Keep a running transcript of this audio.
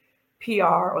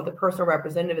PR or the personal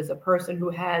representative is a person who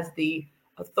has the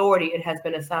authority. It has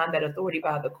been assigned that authority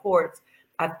by the courts.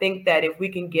 I think that if we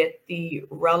can get the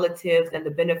relatives and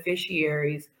the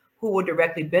beneficiaries who will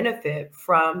directly benefit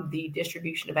from the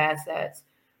distribution of assets,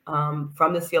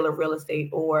 from the sale of real estate,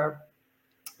 or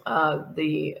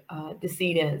the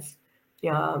decedent's,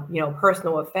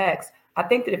 personal effects. I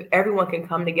think that if everyone can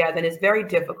come together, and it's very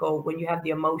difficult when you have the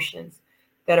emotions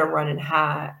that are running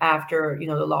high after, the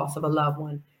loss of a loved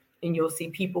one, and you'll see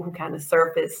people who kind of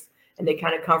surface and they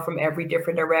kind of come from every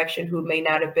different direction who may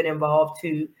not have been involved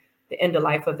to the end of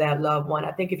life of that loved one.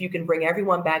 I think if you can bring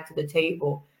everyone back to the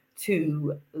table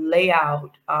to lay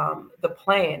out the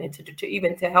plan and to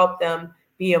even to help them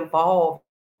be involved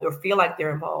or feel like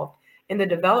they're involved in the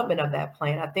development of that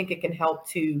plan, I think it can help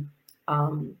to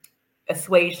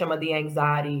assuage some of the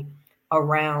anxiety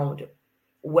around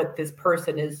what this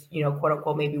person is, quote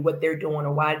unquote, maybe what they're doing,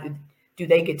 or why do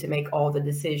they get to make all the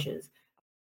decisions.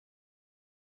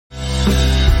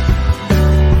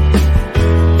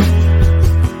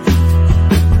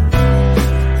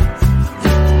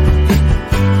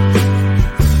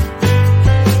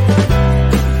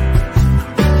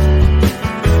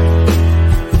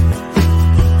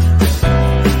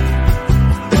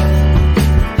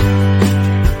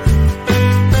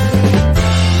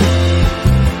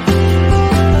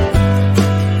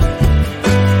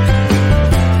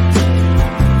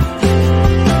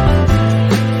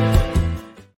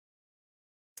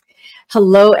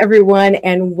 Hello, everyone,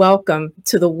 and welcome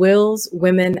to the Wills,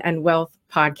 Women, and Wealth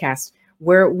podcast,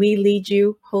 where we lead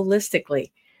you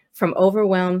holistically from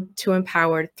overwhelmed to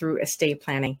empowered through estate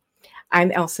planning.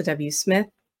 I'm Elsa W. Smith,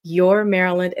 your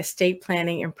Maryland estate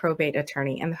planning and probate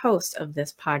attorney and the host of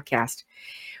this podcast.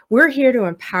 We're here to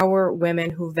empower women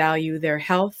who value their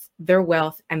health, their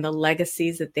wealth, and the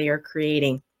legacies that they are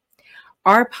creating.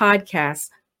 Our podcast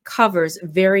covers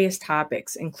various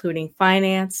topics, including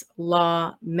finance,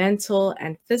 law, mental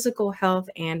and physical health,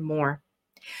 and more.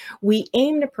 We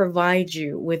aim to provide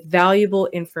you with valuable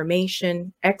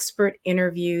information, expert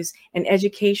interviews, and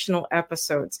educational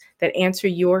episodes that answer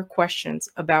your questions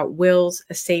about wills,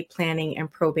 estate planning,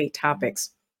 and probate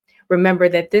topics. Remember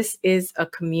that this is a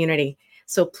community,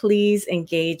 so please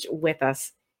engage with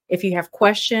us. If you have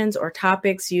questions or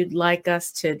topics you'd like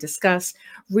us to discuss,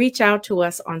 reach out to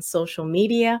us on social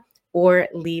media or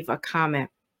leave a comment.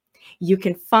 You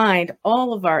can find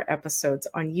all of our episodes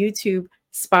on YouTube,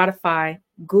 Spotify,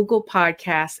 Google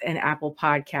Podcasts, and Apple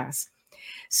Podcasts.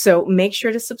 So make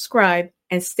sure to subscribe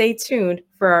and stay tuned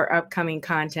for our upcoming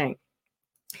content.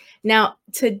 Now,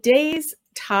 today's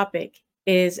topic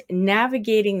is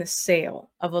navigating the sale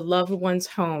of a loved one's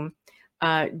home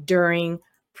during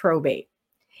probate.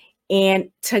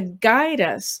 And to guide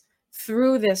us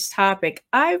through this topic,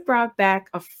 I brought back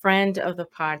a friend of the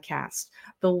podcast,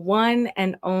 the one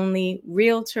and only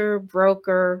realtor,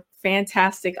 broker,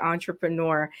 fantastic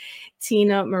entrepreneur,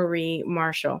 Tina Marie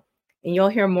Marshall. And you'll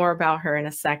hear more about her in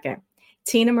a second.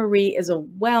 Tina Marie is a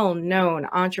well-known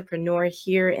entrepreneur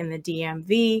here in the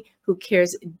DMV who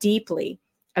cares deeply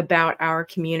about our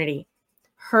community.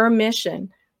 Her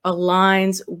mission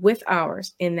aligns with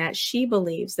ours in that she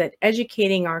believes that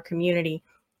educating our community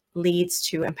leads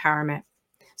to empowerment.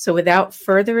 So without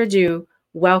further ado,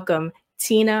 welcome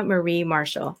Tina Marie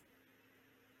Marshall.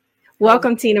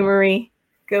 Welcome, Tina Marie.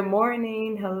 Good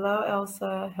morning. Hello,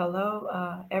 Elsa.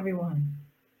 Hello, everyone.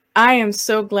 I am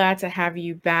so glad to have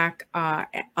you back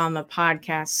on the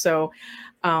podcast. So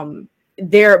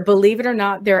believe it or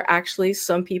not, there are actually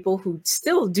some people who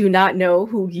still do not know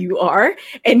who you are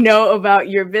and know about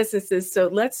your businesses. So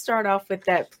let's start off with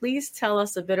that. Please tell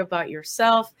us a bit about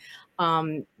yourself,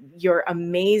 your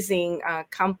amazing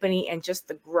company, and just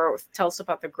the growth. Tell us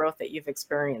about the growth that you've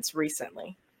experienced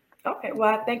recently. Okay.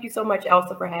 Well, thank you so much,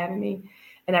 Elsa, for having me.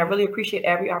 And I really appreciate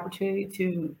every opportunity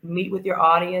to meet with your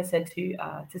audience and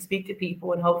to speak to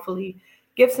people and hopefully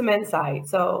give some insight.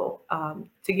 So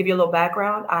to give you a little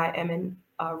background, I am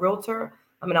a realtor.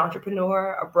 I'm an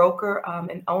entrepreneur, a broker,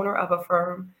 and owner of a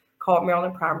firm called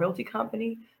Maryland Prime Realty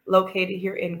Company, located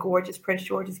here in gorgeous Prince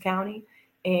George's County.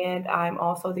 And I'm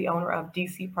also the owner of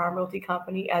DC Prime Realty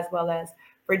Company, as well as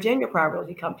Virginia Prime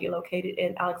Realty Company, located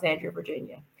in Alexandria,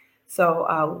 Virginia.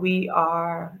 So we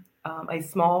are a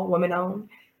small women-owned,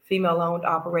 female-owned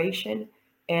operation.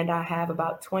 And I have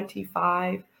about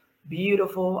 25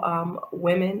 beautiful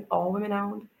women, all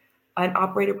women-owned, and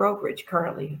operated brokerage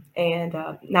currently. And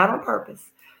not on purpose,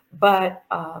 but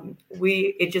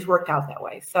it just worked out that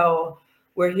way. So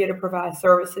we're here to provide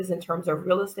services in terms of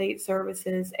real estate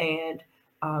services and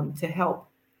to help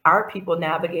our people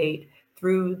navigate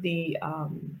through the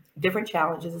different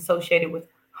challenges associated with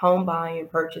home buying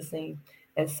and purchasing,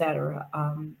 etc.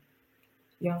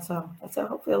 So that's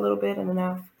hopefully a little bit and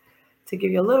enough to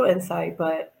give you a little insight.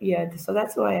 But yeah, so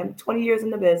that's who I am. 20 years in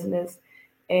the business,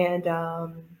 and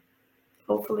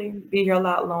hopefully be here a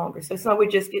lot longer. So it's not we're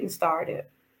just getting started.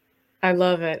 I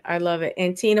love it. I love it.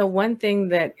 And Tina, one thing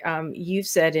that you've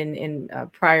said in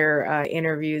prior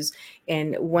interviews,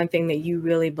 and one thing that you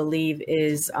really believe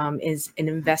is in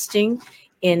investing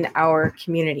in our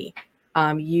community.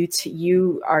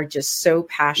 You are just so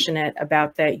passionate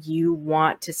about that. You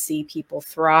want to see people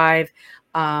thrive,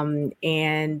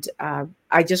 and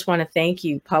I just want to thank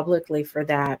you publicly for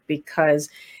that, because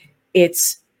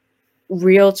it's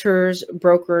realtors,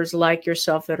 brokers like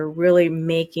yourself that are really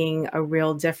making a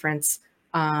real difference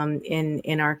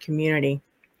in our community.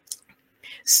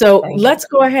 So Thank you. let's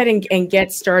go ahead and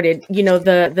get started.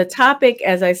 The topic,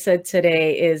 as I said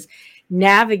today, is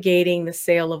navigating the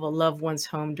sale of a loved one's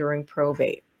home during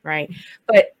probate, right?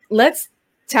 But let's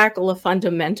tackle a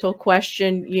fundamental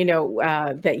question,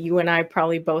 that you and I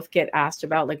probably both get asked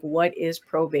about, like, what is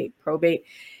probate? Probate,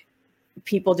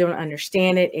 people don't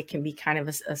understand it. It can be kind of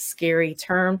a scary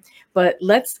term, but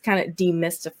let's kind of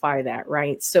demystify that,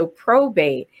 right? So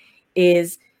probate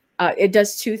is, it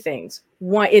does two things.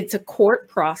 One, it's a court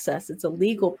process. It's a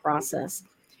legal process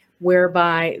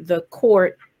whereby the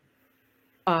court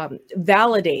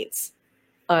validates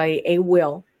a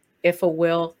will if a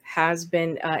will has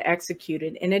been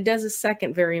executed. And it does a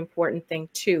second very important thing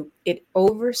too. It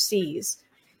oversees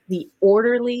the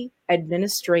orderly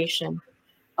administration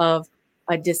of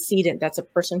a decedent, that's a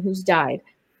person who's died,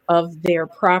 of their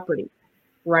property,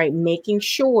 right? Making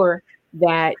sure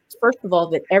that, first of all,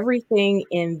 that everything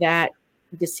in that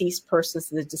deceased person's,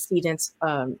 the decedent's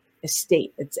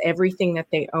estate, it's everything that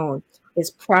they own, is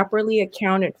properly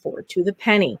accounted for to the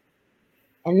penny.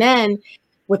 And then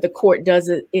what the court does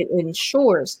is it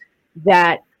ensures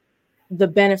that the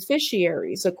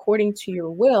beneficiaries, according to your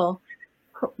will,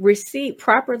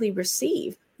 properly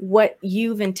receive what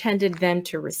you've intended them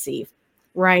to receive,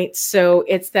 right? So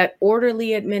it's that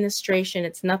orderly administration.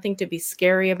 It's nothing to be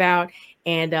scary about.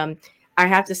 And I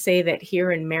have to say that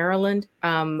here in Maryland,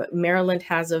 Maryland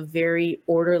has a very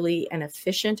orderly and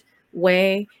efficient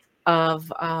way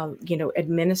of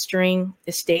administering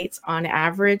estates. On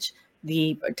average,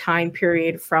 the time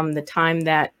period from the time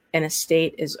that an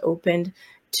estate is opened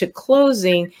to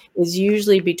closing is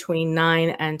usually between 9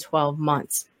 and 12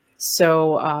 months.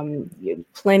 So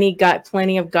plenty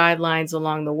of guidelines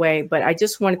along the way. But I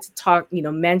just wanted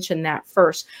to mention that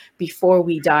first before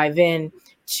we dive in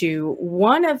to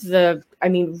one of the,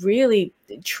 really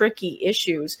tricky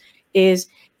issues is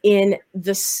in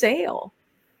the sale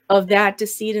of that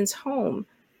decedent's home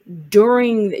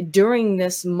during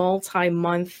this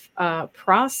multi-month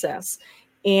process.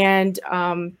 And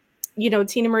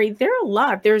Tina Marie, there are a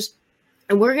lot.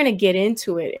 And we're going to get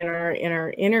into it in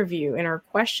our interview, in our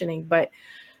questioning, but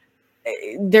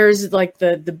there's like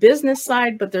the business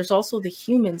side, but there's also the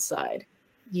human side,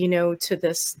 to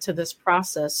this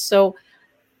process. So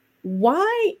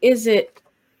why is it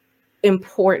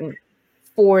important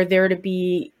for there to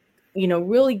be,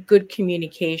 really good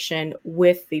communication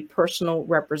with the personal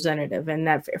representative? And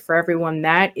that, for everyone,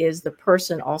 that is the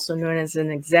person also known as an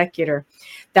executor.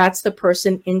 That's the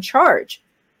person in charge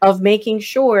of making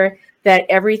sure that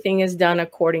everything is done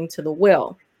according to the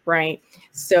will, right?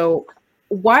 So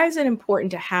why is it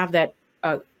important to have that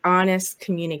honest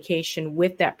communication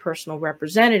with that personal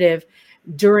representative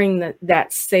during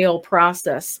that sale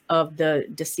process of the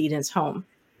decedent's home?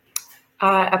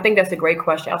 I think that's a great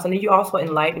question, Alison. You also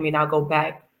enlightened me, and I'll go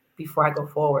back before I go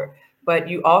forward. But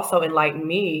you also enlightened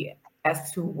me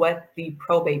as to what the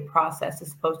probate process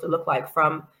is supposed to look like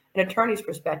from an attorney's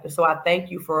perspective. So I thank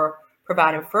you for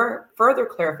providing further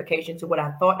clarification to what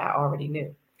I thought I already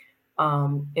knew,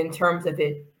 in terms of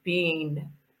it being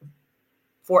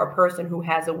for a person who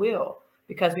has a will,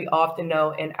 because we often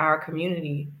know in our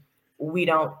community, we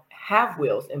don't have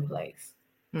wills in place.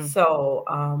 So,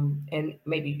 and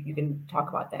maybe you can talk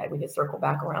about that. We can circle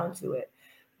back around to it.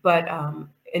 But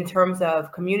in terms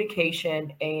of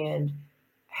communication and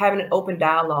having an open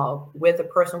dialogue with a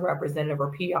personal representative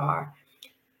or PR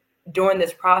during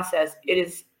this process, it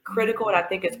is critical. And I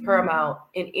think it's paramount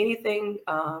in anything,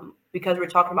 because we're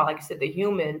talking about, like you said, the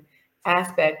human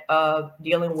aspect of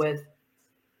dealing with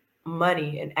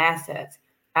money and assets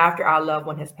after our loved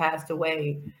one has passed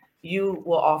away. You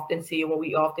will often see, what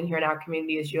we often hear in our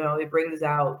community is,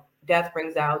 death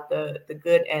brings out the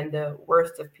good and the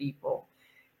worst of people.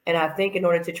 And I think in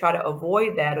order to try to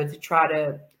avoid that, or to try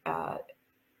to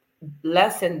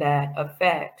lessen that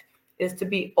effect, is to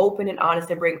be open and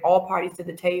honest and bring all parties to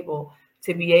the table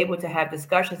to be able to have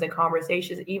discussions and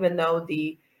conversations, even though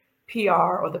the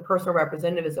PR or the personal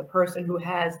representative is a person who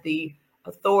has the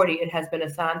authority and has been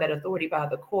assigned that authority by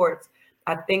the courts.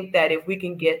 I think that if we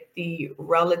can get the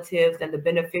relatives and the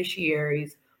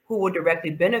beneficiaries who will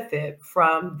directly benefit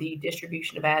from the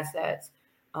distribution of assets,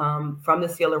 from the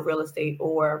sale of real estate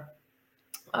or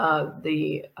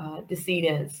the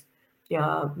decedent's,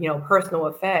 personal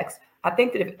effects. I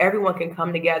think that if everyone can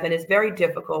come together, and it's very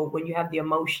difficult when you have the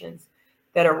emotions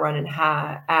that are running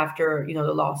high after, the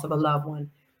loss of a loved one,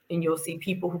 and you'll see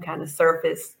people who kind of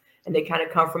surface and they kind of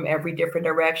come from every different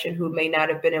direction who may not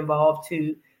have been involved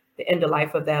to the end of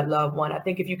life of that loved one. I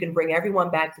think if you can bring everyone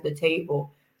back to the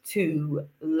table to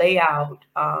lay out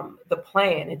the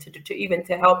plan and to even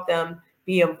to help them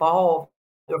be involved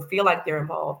or feel like they're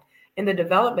involved in the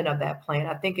development of that plan,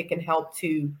 I think it can help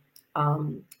to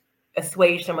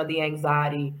assuage some of the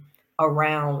anxiety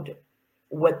around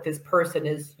what this person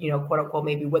is, quote unquote,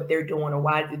 maybe what they're doing or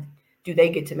why do they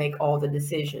get to make all the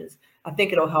decisions. I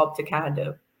think it'll help to kind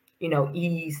of,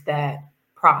 ease that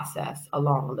process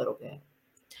along a little bit.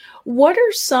 What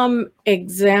are some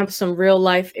examples, some real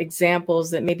life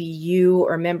examples that maybe you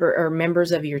or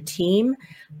members of your team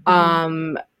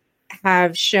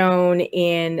have shown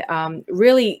in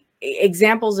really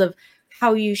examples of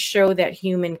how you show that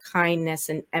human kindness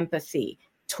and empathy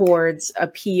towards a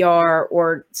PR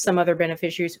or some other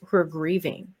beneficiaries who are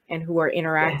grieving and who are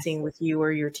interacting with you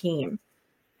or your team?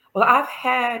 Well, I've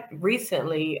had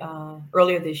recently,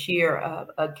 earlier this year,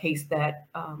 a case that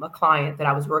a client that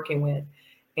I was working with,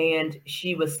 and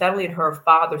she was settling her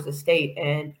father's estate.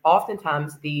 And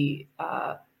oftentimes the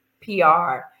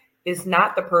PR is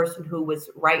not the person who was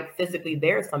right physically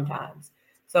there sometimes.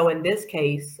 So in this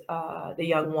case, the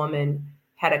young woman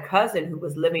had a cousin who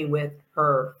was living with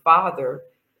her father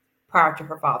prior to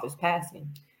her father's passing.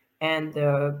 And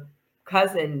the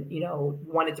cousin,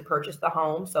 wanted to purchase the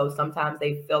home. So sometimes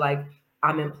they feel like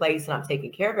I'm in place and I'm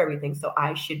taking care of everything. So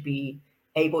I should be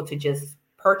able to just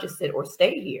purchase it or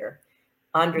stay here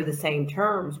under the same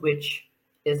terms, which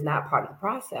is not part of the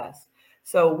process.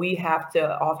 So we have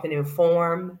to often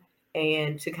inform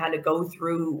and to kind of go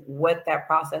through what that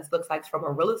process looks like from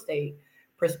a real estate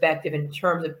perspective in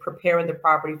terms of preparing the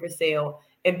property for sale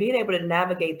and being able to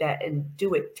navigate that and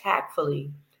do it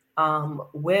tactfully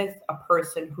with a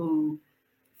person who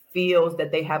feels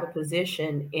that they have a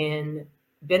position in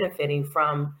benefiting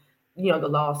from, the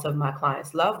loss of my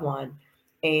client's loved one.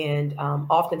 And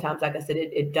oftentimes, like I said,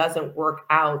 it doesn't work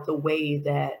out the way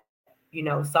that,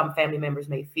 some family members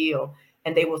may feel.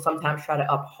 And they will sometimes try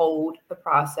to uphold the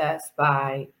process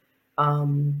by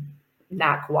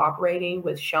not cooperating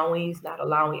with showings, not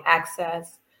allowing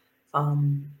access,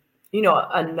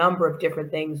 a number of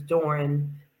different things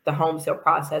during the home sale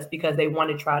process because they want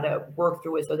to try to work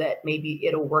through it so that maybe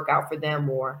it'll work out for them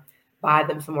or buy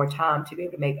them some more time to be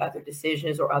able to make other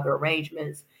decisions or other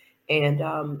arrangements. And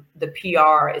the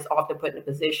PR is often put in a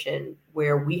position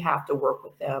where we have to work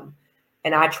with them.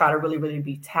 And I try to really, really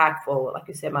be tactful, like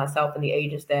I said, myself and the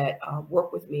agents that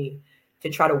work with me to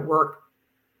try to work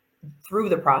through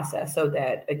the process so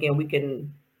that, again, we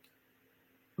can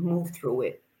move through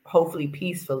it, hopefully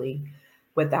peacefully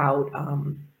without,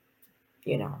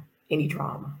 any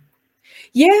drama.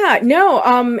 Yeah, no,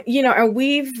 and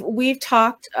we've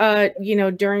talked,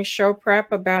 during show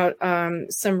prep about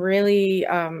some really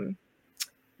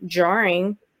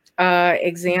jarring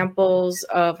examples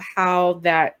of how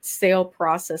that sale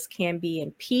process can be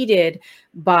impeded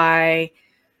by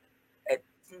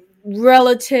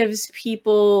relatives,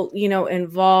 people,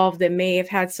 involved that may have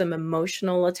had some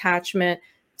emotional attachment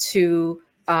to,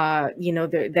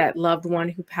 that loved one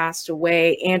who passed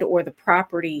away and or the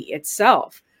property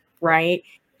itself, right?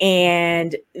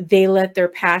 And they let their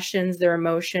passions, their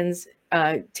emotions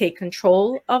take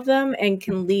control of them and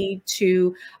can lead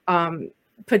to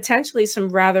potentially some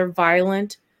rather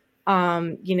violent,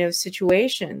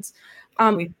 situations.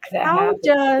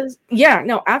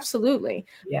 Absolutely.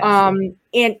 Yes.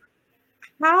 And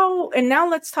now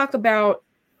let's talk about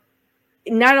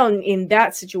not only in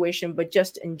that situation, but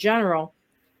just in general.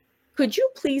 Could you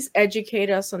please educate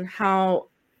us on how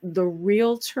the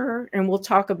realtor, and we'll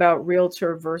talk about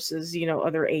realtor versus,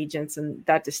 other agents and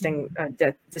that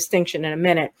distinction in a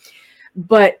minute,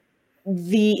 but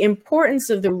the importance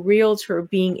of the realtor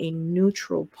being a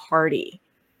neutral party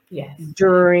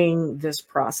during this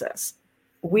process?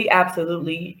 We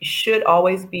absolutely should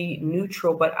always be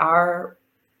neutral, but our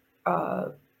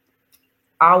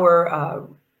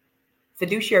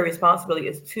fiduciary responsibility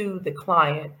is to the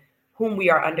client whom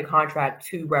we are under contract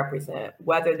to represent,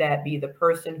 whether that be the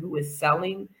person who is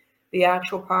selling the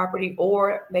actual property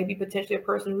or maybe potentially a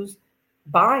person who's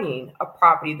buying a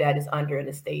property that is under an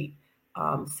estate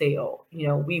sale.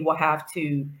 We will have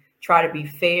to try to be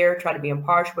fair, try to be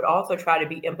impartial, but also try to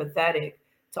be empathetic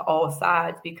to all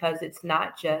sides, because it's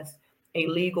not just a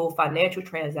legal financial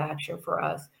transaction for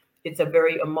us. It's a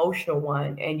very emotional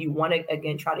one. And you want to,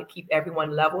 again, try to keep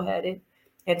everyone level headed,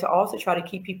 and to also try to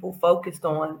keep people focused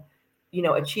on,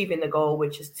 achieving the goal,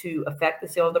 which is to affect the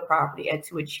sale of the property and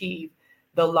to achieve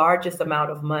the largest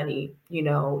amount of money,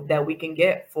 that we can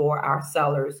get for our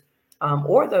sellers,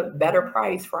 or the better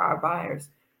price for our buyers,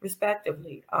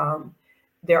 respectively.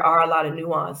 There are a lot of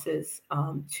nuances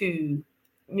to,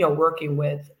 working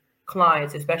with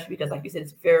clients, especially because, like you said,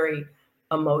 it's very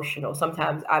emotional.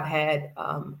 Sometimes I've had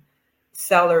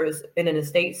sellers in an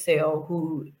estate sale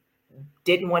who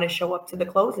didn't want to show up to the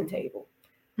closing table,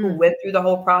 who went through the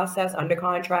whole process under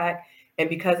contract. And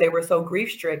because they were so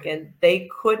grief stricken, they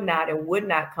could not and would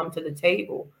not come to the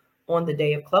table on the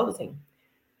day of closing.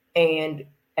 And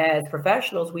as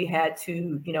professionals, we had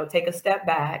to, take a step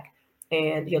back.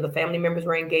 And, the family members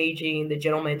were engaging the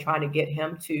gentleman, trying to get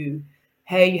him to,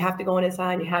 hey, you have to go in and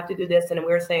sign, you have to do this. And we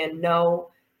were saying,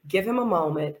 no, give him a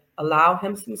moment, allow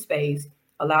him some space,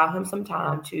 allow him some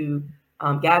time to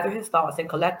gather his thoughts and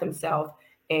collect himself.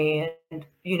 And,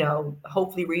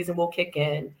 hopefully reason will kick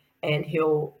in and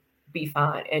he'll be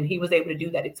fine. And he was able to do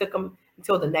that. It took him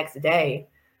until the next day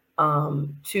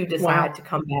to decide to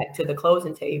come back to the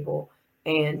closing table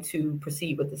and to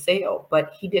proceed with the sale,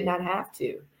 but he did not have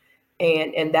to.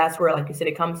 And that's where, like you said,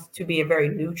 it comes to being very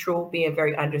neutral, being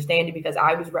very understanding, because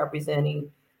I was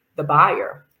representing the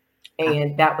buyer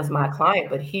and that was my client,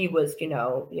 but he was,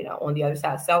 on the other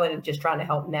side selling and just trying to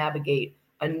help navigate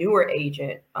a newer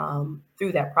agent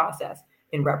through that process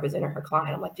in representing her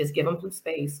client. I'm like, just give him some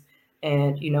space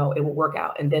and, it will work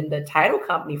out. And then the title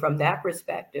company, from that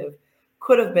perspective,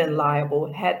 could have been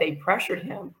liable had they pressured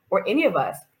him, or any of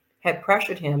us had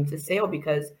pressured him to sell,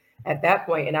 because at that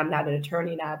point, and I'm not an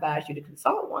attorney and I advise you to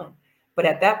consult one, but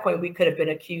at that point we could have been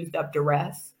accused of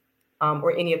duress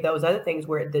or any of those other things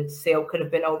where the sale could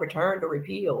have been overturned or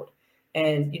repealed.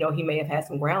 And, he may have had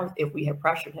some grounds if we had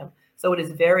pressured him. So it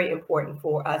is very important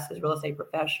for us as real estate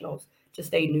professionals to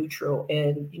stay neutral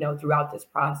and, throughout this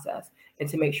process, and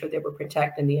to make sure that we're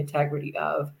protecting the integrity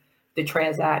of the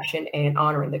transaction and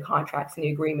honoring the contracts and the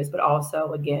agreements, but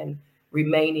also, again,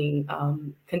 remaining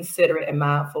considerate and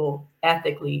mindful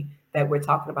ethically that we're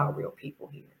talking about real people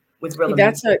here with real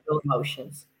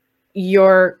emotions.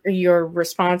 Your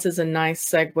response is a nice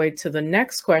segue to the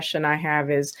next question I have,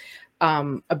 is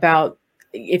about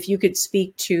if you could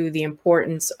speak to the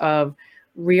importance of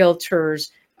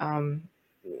realtors, in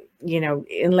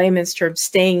layman's terms,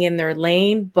 staying in their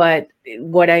lane. But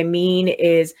what I mean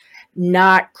is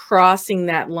not crossing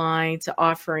that line to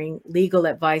offering legal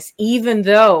advice, even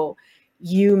though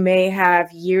you may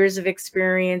have years of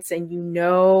experience and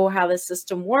how the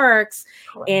system works.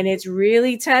 Correct. And it's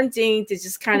really tempting to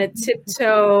just kind of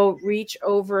tiptoe, reach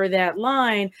over that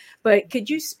line. But could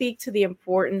you speak to the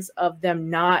importance of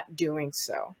them not doing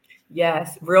so?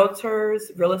 Yes, realtors,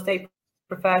 real estate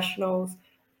professionals,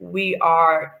 we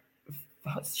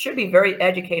should be very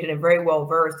educated and very well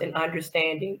versed in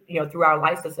understanding, through our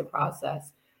licensing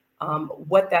process,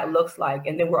 what that looks like.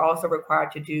 And then we're also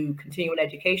required to do continuing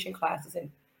education classes,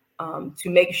 and to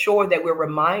make sure that we're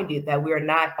reminded that we are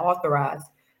not authorized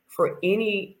for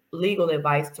any legal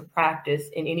advice to practice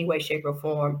in any way, shape, or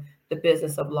form the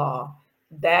business of law.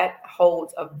 That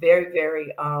holds a very,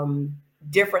 very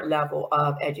different level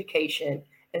of education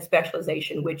and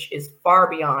specialization, which is far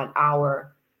beyond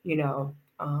our,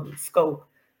 scope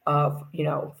of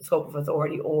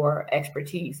authority or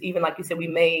expertise. Even like you said, we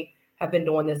may have been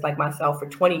doing this, like myself, for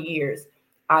 20 years.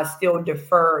 I still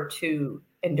defer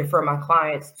my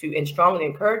clients to, and strongly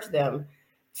encourage them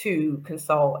to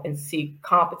consult and seek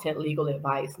competent legal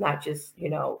advice, not just,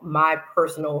 my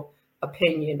personal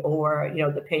opinion or, the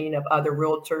opinion of other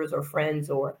realtors or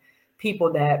friends or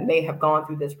people that may have gone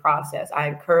through this process. I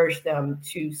encourage them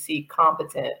to seek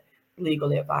competent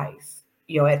legal advice,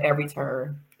 at every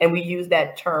turn. And we use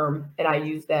that term, and I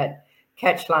use that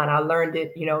catch line. I learned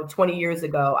it, 20 years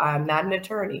ago. I am not an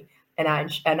attorney, and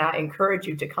I encourage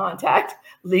you to contact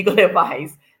legal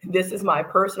advice. This is my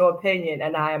personal opinion,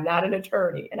 and I am not an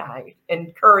attorney, and I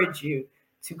encourage you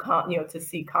to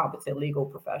seek competent legal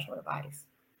professional advice.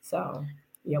 So,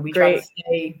 we try to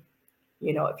stay,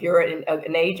 if you're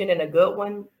an agent and a good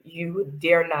one, you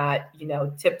dare not,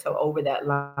 tiptoe over that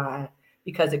line,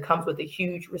 because it comes with a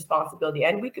huge responsibility,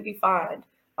 and we could be fined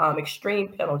extreme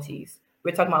penalties.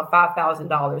 We're talking about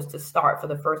 $5,000 to start for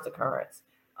the first occurrence.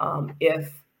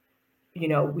 If,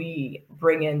 we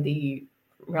bring in the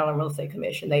Maryland Real Estate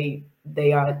Commission, they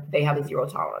have a zero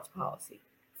tolerance policy.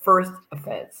 First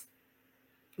offense,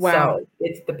 Wow. So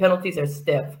the penalties are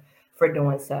stiff for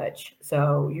doing such.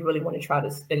 So you really want to try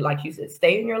to, like you said,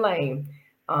 stay in your lane,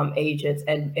 agents,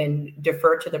 and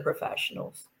defer to the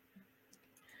professionals.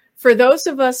 For those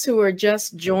of us who are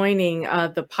just joining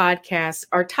the podcast,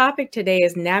 our topic today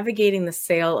is navigating the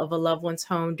sale of a loved one's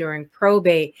home during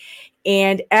probate.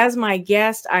 And as my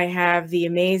guest, I have the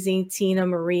amazing Tina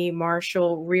Marie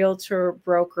Marshall, realtor,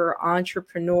 broker,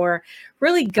 entrepreneur,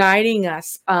 really guiding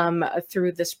us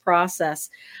through this process.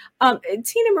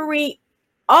 Tina Marie,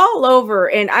 all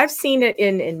over, and I've seen it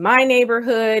in my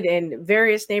neighborhood and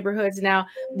various neighborhoods now,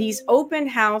 these open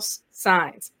house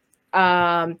signs.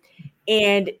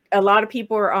 And a lot of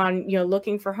people are on,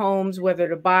 looking for homes, whether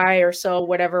to buy or sell,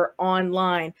 whatever,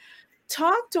 online.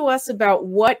 Talk to us about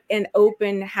what an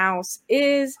open house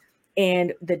is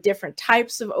and the different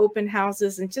types of open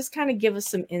houses, and just kind of give us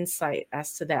some insight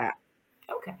as to that.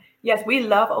 Okay. Yes, we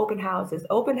love open houses.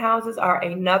 Open houses are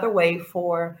another way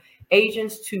for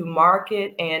agents to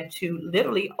market and to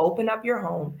literally open up your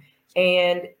home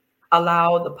and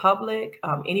allow the public,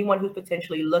 anyone who's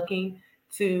potentially looking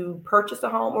to purchase a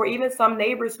home, or even some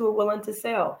neighbors who are willing to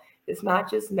sell. It's not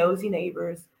just nosy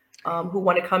neighbors who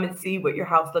want to come and see what your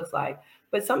house looks like,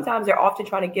 but sometimes they're often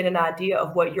trying to get an idea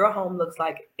of what your home looks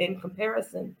like in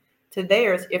comparison to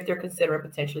theirs if they're considering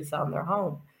potentially selling their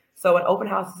home. So an open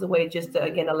house is a way just to,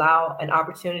 again, allow an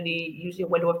opportunity, usually a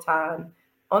window of time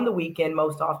on the weekend,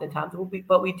 most oftentimes,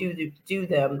 but we do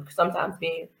them, sometimes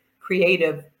being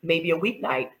creative, maybe a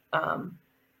weeknight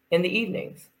in the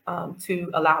evenings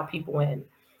to allow people in.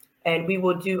 And we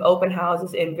will do open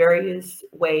houses in various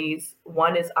ways.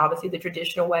 One is obviously the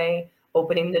traditional way,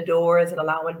 opening the doors and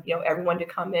allowing, everyone to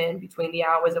come in between the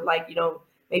hours of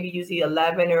maybe usually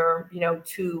 11 or,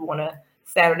 2 on a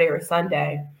Saturday or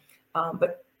Sunday.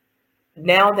 But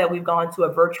now that we've gone to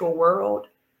a virtual world,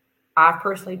 I've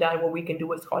personally done what we can do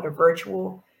what's called a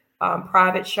virtual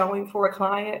private showing for a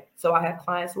client. So I have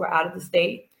clients who are out of the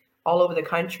state, all over the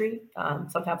country,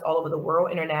 sometimes all over the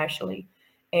world, internationally.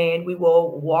 And we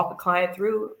will walk a client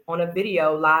through on a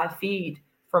video live feed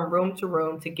from room to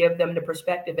room to give them the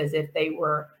perspective as if they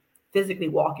were physically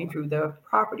walking through the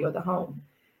property or the home.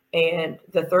 And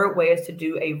the third way is to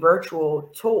do a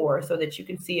virtual tour so that you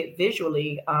can see it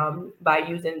visually by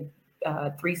using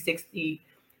 360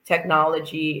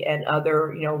 technology and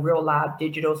other, real live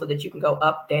digital, so that you can go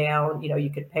up, down, you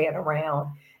could pan around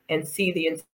and see the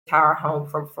entire home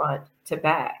from front to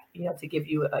back, to give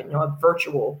you a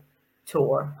virtual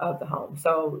tour of the home.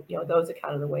 So, those are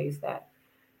kind of the ways that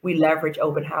we leverage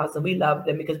open house, and we love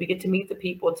them because we get to meet the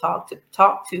people, talk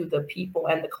to the people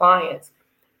and the clients,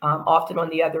 often on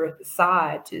the other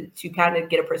side to kind of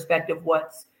get a perspective of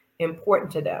what's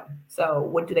important to them. So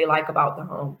what do they like about the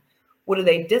home? What do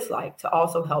they dislike, to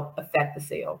also help affect the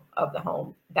sale of the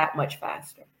home that much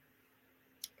faster?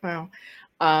 Wow.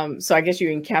 So I guess you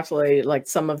encapsulated like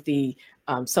some of the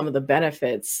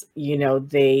benefits,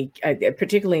 they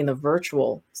particularly in the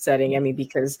virtual setting. I mean,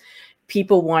 because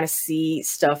people want to see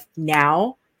stuff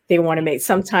now. They want to make,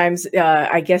 sometimes,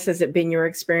 I guess, has it been your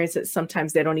experience that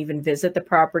sometimes they don't even visit the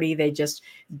property? They just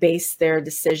base their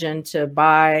decision to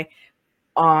buy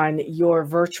on your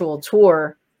virtual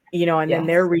tour, and then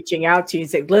they're Yes, reaching out to you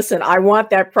and say, listen, I want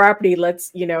that property.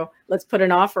 Let's put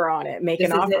an offer on it, make an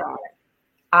this is it. offer on it.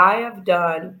 I have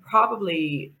done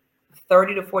probably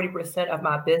 30 to 40% of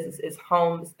my business is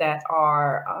homes that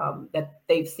are that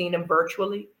they've seen them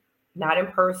virtually, not in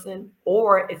person,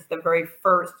 or it's the very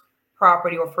first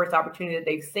property or first opportunity that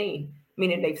they've seen,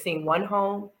 meaning they've seen one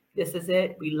home. This is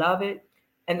it. We love it.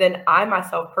 And then I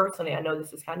myself personally, I know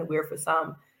this is kind of weird for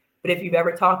some, but if you've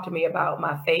ever talked to me about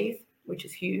my faith, which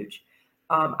is huge,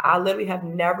 I literally have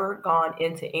never gone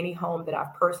into any home that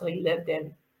I've personally lived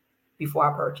in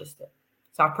before I purchased it.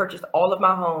 So I purchased all of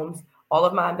my homes, all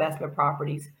of my investment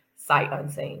properties, sight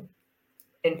unseen,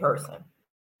 in person,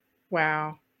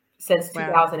 Wow. since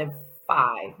Wow.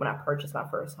 2005 when I purchased my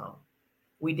first home.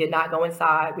 We did not go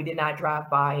inside. We did not drive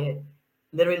by it.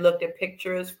 Literally looked at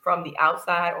pictures from the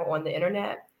outside or on the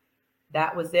internet.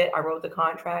 That was it. I wrote the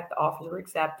contract. The offers were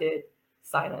accepted,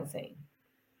 sight unseen.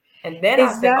 And then I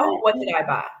Is said, that oh, what did I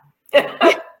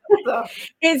buy? So,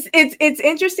 it's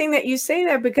interesting that you say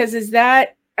that, because is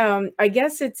that I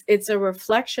guess it's a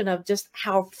reflection of just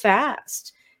how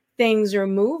fast things are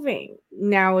moving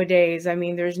nowadays. I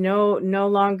mean, there's no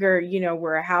longer,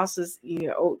 where a house is,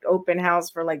 open house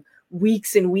for like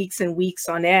weeks and weeks and weeks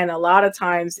on end. A lot of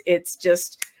times it's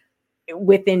just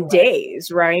within correct.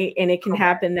 days, right? And it can Correct.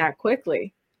 happen that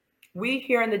quickly. We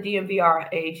here in the DMV are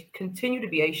continue to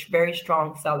be a very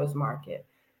strong seller's market.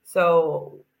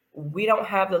 So we don't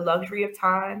have the luxury of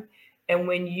time. And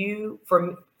when you,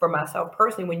 for myself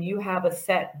personally, when you have a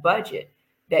set budget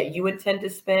that you intend to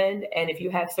spend, and if you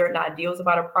have certain ideals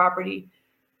about a property,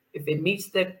 if it meets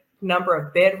the number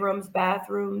of bedrooms,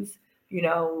 bathrooms,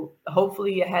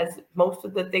 hopefully it has most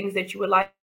of the things that you would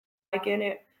like in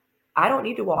it, I don't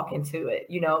need to walk into it,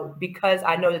 because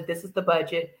I know that this is the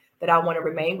budget that I want to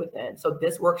remain within. So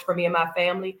this works for me and my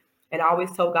family. And I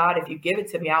always tell God, if you give it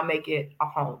to me, I'll make it a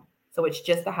home. So it's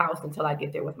just a house until I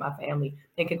get there with my family,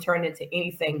 and can turn into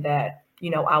anything that,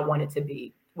 I want it to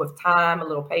be. With time, a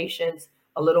little patience,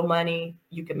 a little money,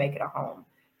 you can make it a home.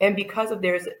 And because of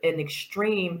there's an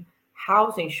extreme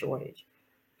housing shortage,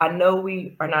 I know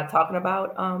we are not talking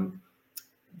about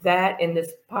that in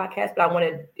this podcast, but I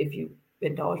wanted, if you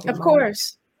indulge me a Of moment.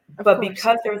 course. Of But course.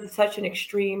 because there is such an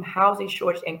extreme housing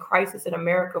shortage and crisis in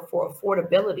America for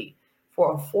affordability,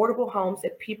 for affordable homes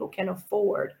that people can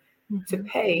afford to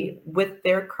pay with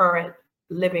their current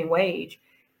living wage,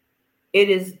 it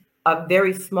is a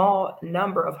very small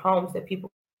number of homes that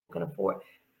people can afford.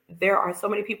 There are so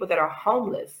many people that are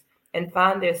homeless and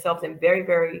find themselves in very,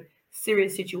 very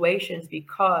serious situations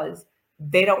because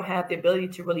they don't have the ability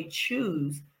to really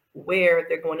choose where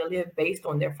they're going to live based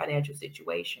on their financial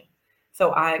situation.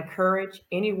 So I encourage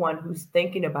anyone who's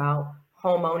thinking about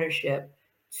home ownership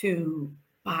to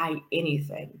buy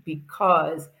anything,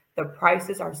 because the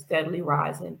prices are steadily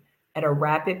rising at a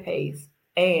rapid pace,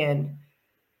 and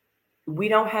we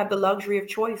don't have the luxury of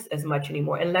choice as much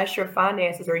anymore, unless your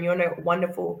finances or you're in a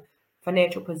wonderful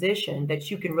financial position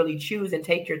that you can really choose and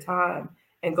take your time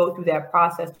and go through that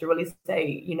process to really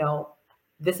say,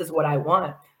 this is what I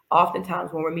want.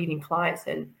 Oftentimes when we're meeting clients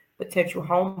and potential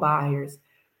home buyers,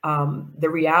 the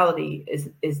reality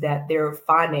is that their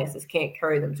finances can't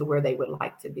carry them to where they would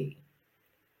like to be.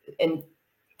 In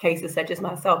cases such as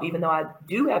myself, even though I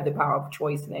do have the power of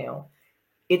choice now,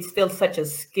 it's still such a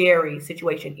scary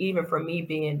situation, even for me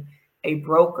being a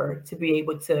broker, to be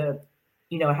able to,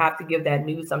 have to give that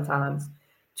news sometimes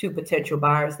to potential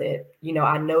buyers that,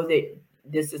 I know that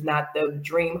this is not the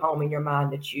dream home in your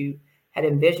mind that you had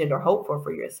envisioned or hoped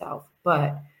for yourself.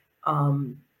 But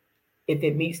if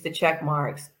it meets the check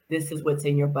marks, this is what's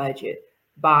in your budget.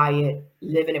 Buy it,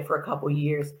 live in it for a couple of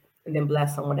years, and then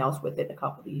bless someone else with it in a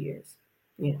couple of years.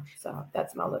 So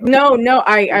that's my little. No,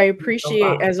 I So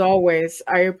appreciate, as always,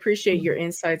 I appreciate your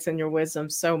insights and your wisdom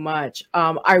so much.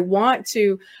 I want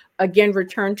to again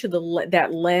return to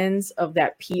that lens of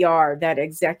that PR, that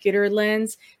executor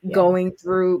lens, Yeah. going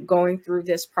through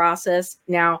this process.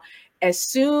 Now, as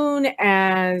soon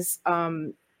as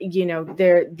the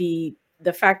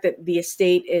fact that the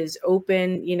estate is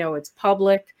open, it's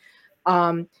public,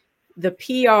 the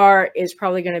PR is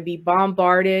probably going to be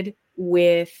bombarded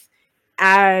with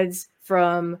ads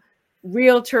from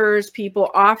realtors,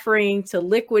 people offering to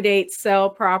liquidate, sell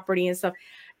property and stuff.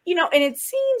 And it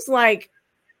seems like,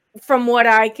 from what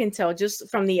I can tell, just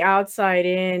from the outside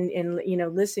in,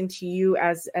 and listening to you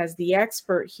as the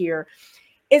expert here,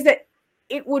 is that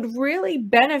it would really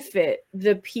benefit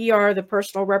the PR, the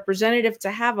personal representative, to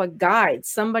have a guide,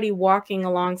 somebody walking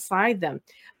alongside them.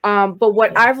 But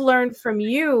what I've learned from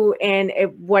you, and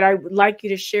what I would like you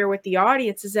to share with the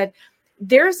audience, is that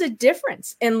there's a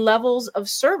difference in levels of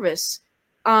service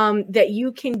that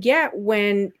you can get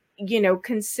when,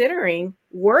 considering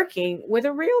working with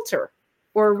a realtor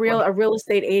or a real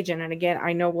estate agent. And again,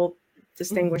 I know we'll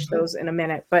distinguish those in a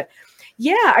minute, but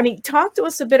yeah, I mean, talk to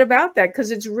us a bit about that, because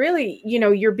it's really,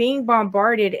 you're being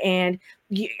bombarded, and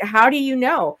how do you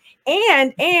know?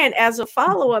 And as a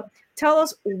follow-up, tell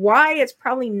us why it's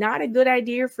probably not a good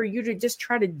idea for you to just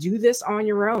try to do this on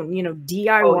your own,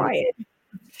 DIY it.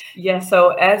 Yeah.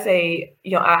 So as I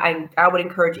would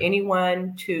encourage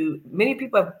anyone to, many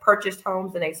people have purchased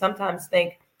homes and they sometimes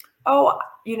think, oh,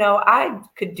 I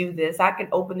could do this. I can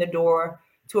open the door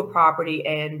to a property,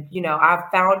 and, I've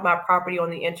found my property on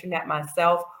the internet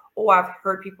myself. Or I've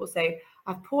heard people say,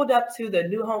 I've pulled up to the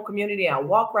new home community, and I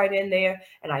walked right in there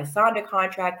and I signed a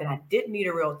contract and I didn't meet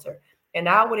a realtor. And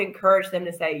I would encourage them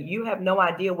to say, you have no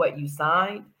idea what you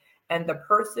signed. And the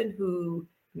person who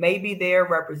may be there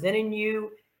representing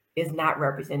you is not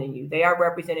representing you. They are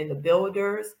representing the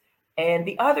builders and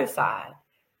the other side,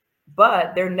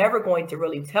 but they're never going to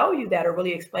really tell you that or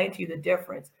really explain to you the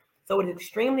difference. So it is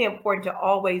extremely important to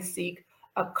always seek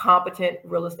a competent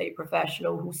real estate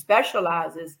professional who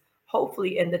specializes,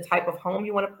 hopefully, in the type of home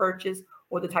you want to purchase,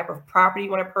 or the type of property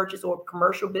you want to purchase, or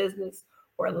commercial business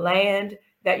or land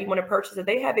that you want to purchase. If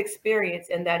they have experience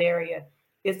in that area,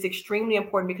 it's extremely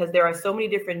important, because there are so many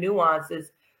different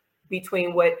nuances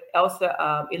between what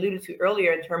Elsa alluded to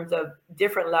earlier in terms of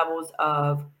different levels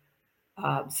of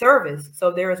service.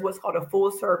 So there is what's called a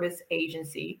full service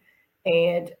agency.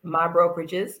 And my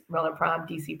brokerages, Maryland Prime,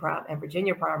 DC Prime, and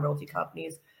Virginia Prime Realty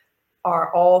companies,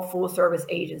 are all full service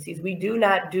agencies. We do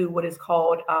not do what is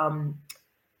called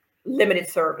limited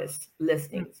service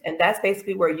listings. And that's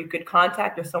basically where you could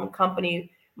contact, or some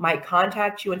company might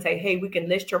contact you and say, hey, we can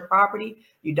list your property.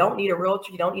 You don't need a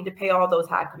realtor. You don't need to pay all those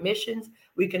high commissions.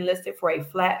 We can list it for a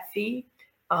flat fee,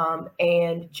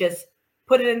 and just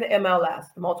put it in the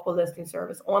MLS, the multiple listing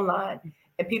service online.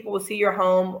 And people will see your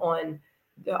home on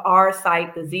the R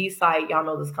site, the Z site. Y'all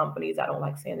know those companies. I don't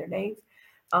like saying their names.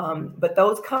 But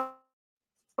those companies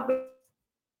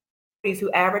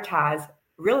who advertise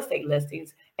real estate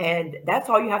listings, and that's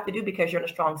all you have to do because you're in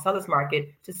a strong seller's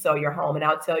market to sell your home. And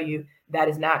I'll tell you, that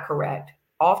is not correct.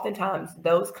 Oftentimes,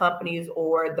 those companies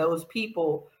or those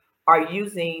people are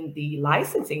using the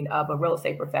licensing of a real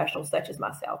estate professional such as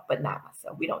myself, but not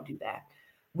myself. We don't do that.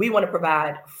 We want to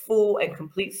provide full and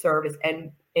complete service.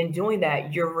 And in doing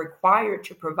that, you're required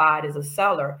to provide, as a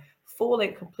seller, full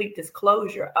and complete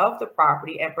disclosure of the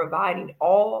property and providing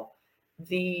all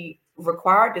the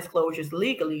required disclosures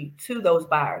legally to those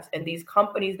buyers. And these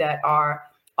companies that are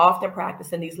often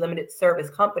practicing, these limited service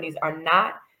companies, are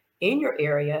not in your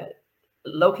area,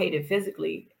 located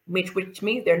physically, which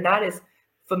means they're not as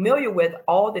familiar with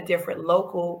all the different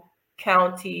local,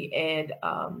 county, and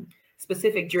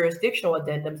specific jurisdictional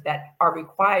addendums that are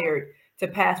required to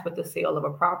pass with the sale of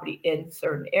a property in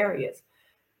certain areas.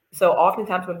 So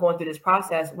oftentimes when going through this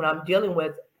process, when I'm dealing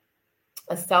with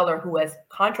a seller who has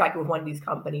contracted with one of these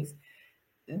companies,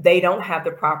 they don't have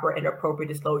the proper and appropriate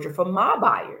disclosure for my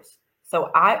buyers. So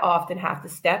I often have to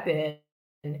step in,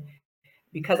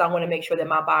 because I want to make sure that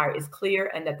my buyer is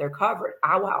clear and that they're covered.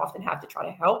 I will often have to try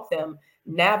to help them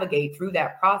navigate through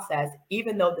that process,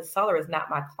 even though the seller is not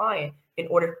my client, in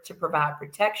order to provide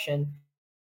protection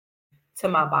to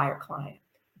my buyer client.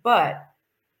 But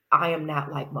I am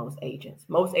not like most agents.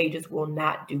 Most agents will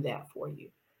not do that for you,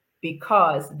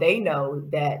 because they know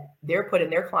that they're putting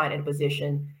their client in a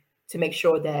position to make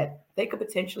sure that they could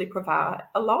potentially provide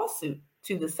a lawsuit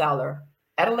to the seller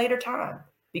at a later time,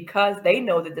 because they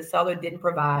know that the seller didn't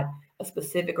provide a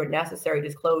specific or necessary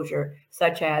disclosure,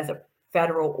 such as a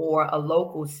federal or a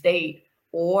local, state,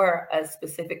 or a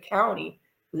specific county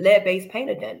lead-based paint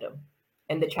addendum,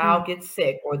 and the child gets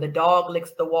sick, or the dog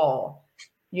licks the wall.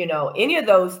 Any of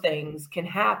those things can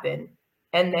happen.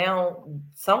 And now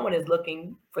someone is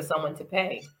looking for someone to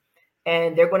pay.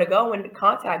 And they're going to go and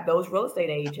contact those real estate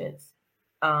agents.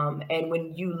 And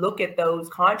when you look at those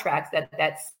contracts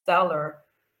that seller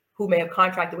who may have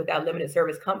contracted with that limited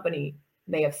service company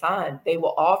may have signed, they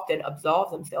will often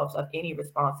absolve themselves of any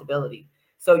responsibility.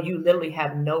 So you literally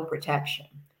have no protection.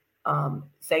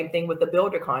 Same thing with the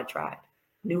builder contract,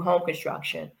 new home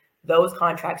construction. Those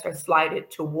contracts are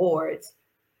slighted towards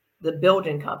the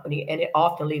building company, and it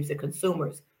often leaves the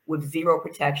consumers with zero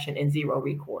protection and zero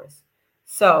recourse.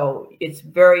 So it's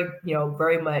very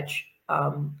much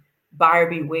buyer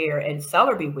beware and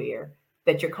seller beware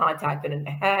that you're contacting, and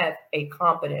have a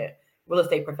competent real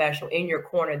estate professional in your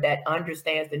corner that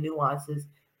understands the nuances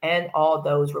and all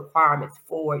those requirements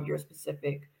for your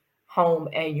specific home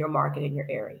and your market in your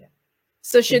area.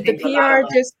 So should the PR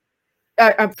just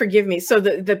forgive me. So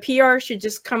the PR should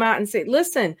just come out and say,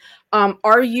 listen,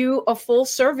 are you a full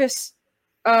service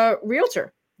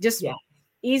realtor? Just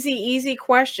easy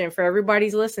question for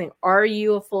everybody's listening. Are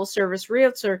you a full service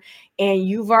realtor? And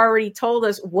you've already told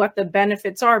us what the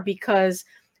benefits are, because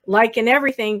like in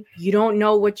everything, you don't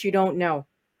know what you don't know.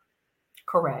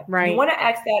 Correct. Right. You want to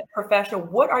ask that professional,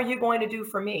 what are you going to do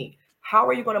for me? How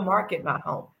are you going to market my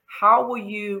home? How will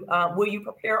you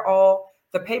prepare all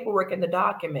the paperwork and the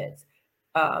documents?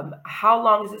 How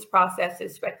long is this process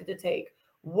expected to take?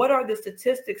 What are the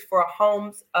statistics for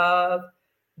homes of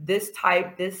this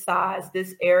type, this size,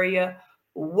 this area?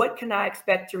 What can I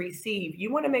expect to receive?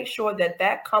 You want to make sure that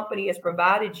that company has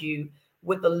provided you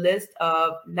with a list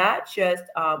of not just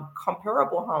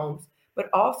comparable homes, but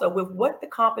also with what the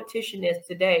competition is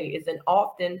today. Is an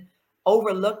often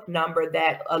overlooked number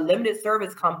that a limited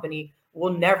service company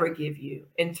will never give you,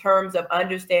 in terms of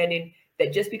understanding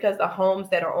that just because the homes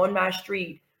that are on my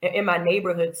street, in my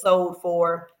neighborhood, sold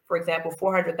for example,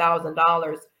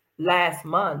 $400,000 last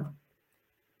month,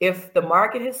 if the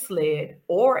market has slid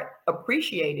or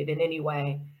appreciated in any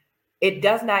way, it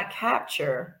does not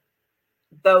capture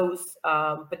those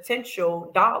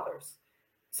potential dollars.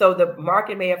 So the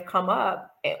market may have come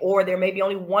up, or there may be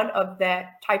only one of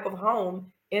that type of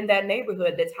home in that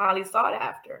neighborhood that's highly sought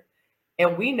after.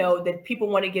 And we know that people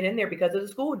want to get in there because of the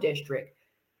school district.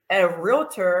 And a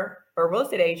realtor or real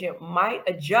estate agent might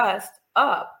adjust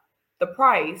up the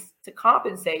price to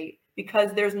compensate,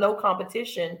 because there's no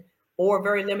competition or a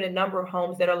very limited number of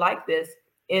homes that are like this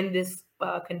in this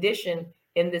condition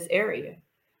in this area.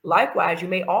 Likewise, you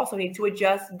may also need to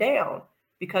adjust down,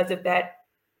 because if that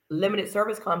limited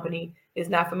service company is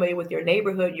not familiar with your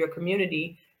neighborhood, your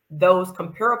community, those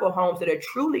comparable homes that are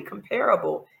truly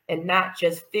comparable and not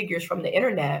just figures from the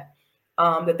internet,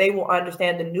 that they will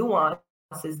understand the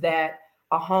nuances that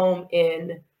a home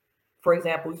in, for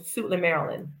example, Suitland,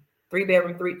 Maryland,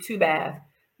 3-bedroom, 2-bath,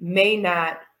 may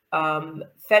not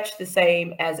fetch the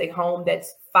same as a home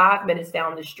that's 5 minutes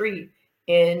down the street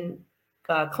in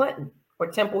Clinton or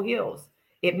Temple Hills.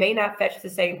 It may not fetch the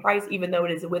same price, even though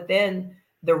it is within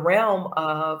the realm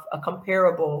of a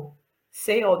comparable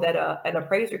sale that an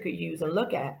appraiser could use and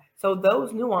look at. So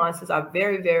those nuances are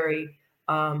very, very,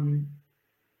 can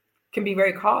be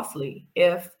very costly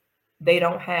if they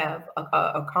don't have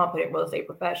a competent real estate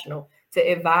professional to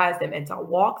advise them and to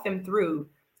walk them through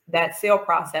that sale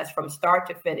process from start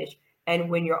to finish. And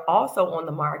when you're also on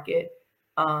the market,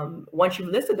 once you've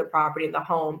listed the property in the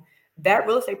home, that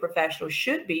real estate professional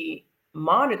should be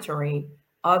monitoring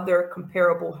other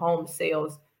comparable home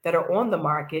sales that are on the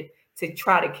market to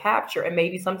try to capture and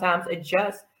maybe sometimes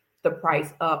adjust the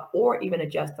price up or even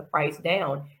adjust the price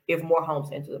down if more homes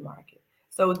enter the market.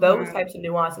 So those types of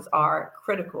nuances are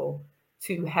critical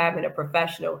to having a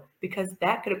professional, because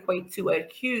that could equate to a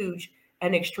huge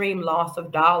and extreme loss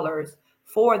of dollars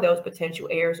for those potential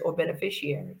heirs or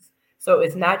beneficiaries. So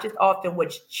it's not just often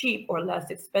what's cheap or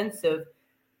less expensive,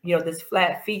 this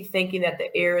flat fee, thinking that the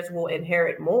heirs will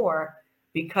inherit more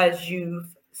because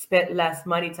you've spent less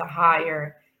money to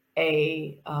hire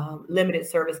a limited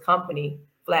service company,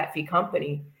 flat fee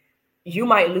company. You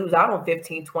might lose out on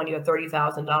 $15,000, $20,000, or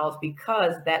 $30,000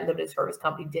 because that limited service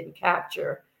company didn't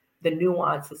capture the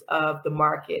nuances of the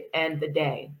market and the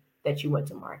day that you went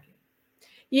to market.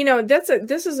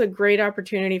 This is a great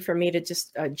opportunity for me to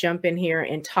just jump in here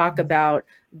and talk about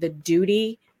the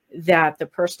duty that the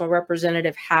personal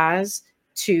representative has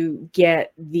to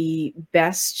get the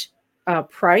best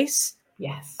price.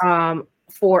 Yes.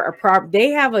 For a property. They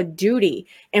have a duty.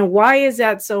 And why is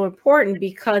that so important?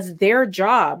 Because their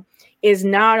job is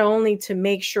not only to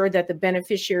make sure that the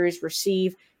beneficiaries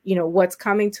receive, what's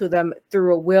coming to them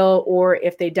through a will, or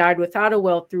if they died without a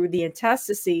will, through the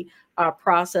intestacy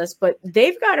process, but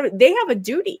they have a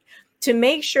duty to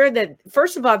make sure that,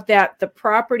 first of all, that the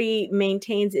property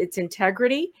maintains its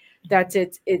integrity, that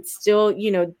it's still,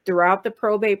 throughout the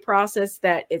probate process,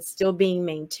 that it's still being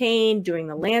maintained, doing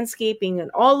the landscaping and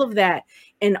all of that.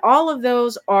 And all of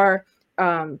those are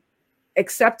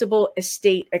acceptable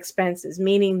estate expenses,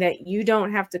 meaning that you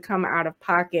don't have to come out of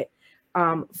pocket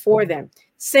for them.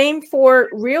 Same for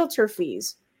realtor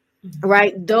fees,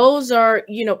 right? Those are,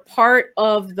 part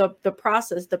of the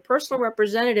process. The personal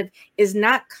representative is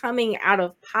not coming out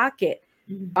of pocket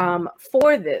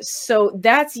for this. So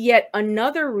that's yet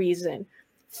another reason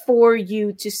for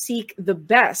you to seek the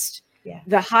best,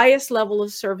 the highest level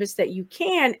of service that you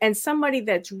can, and somebody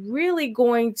that's really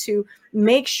going to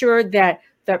make sure that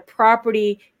the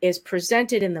property is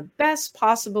presented in the best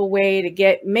possible way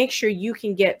to make sure you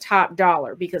can get top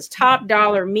dollar, because top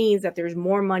dollar means that there's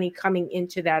more money coming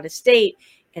into that estate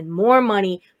and more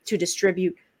money to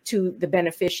distribute to the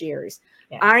beneficiaries.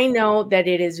 I know that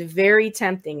it is very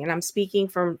tempting, and I'm speaking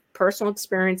from personal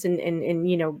experience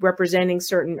and representing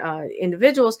certain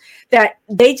individuals, that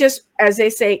they just, as they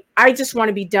say, I just want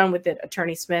to be done with it,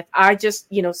 Attorney Smith. I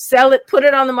just, sell it, put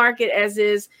it on the market as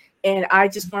is, and I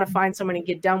just want to find someone and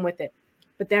get done with it.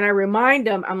 But then I remind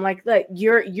them, I'm like, look,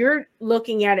 you're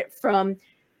looking at it from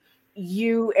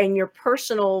you and your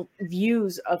personal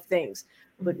views of things.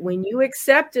 But when you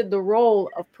accepted the role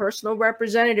of personal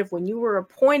representative, when you were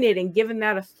appointed and given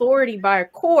that authority by a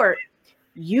court,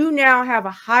 you now have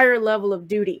a higher level of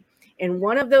duty. And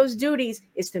one of those duties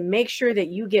is to make sure that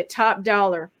you get top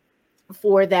dollar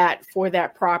for that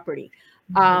property.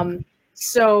 And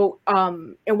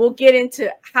we'll get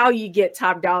into how you get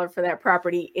top dollar for that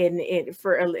property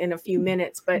in a few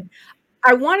minutes. But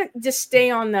I want to just stay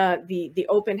on the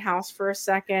open house for a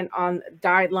second on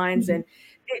guidelines. And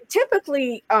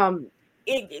typically,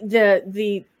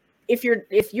 if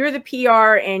you're the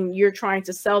PR and you're trying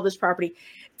to sell this property,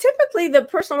 typically the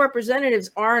personal representatives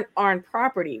aren't on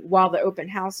property while the open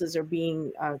houses are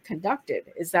being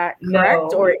conducted. Is that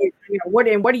correct? No. Or what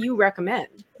do you recommend?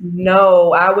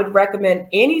 No, I would recommend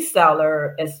any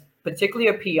seller, as particularly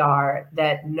a PR,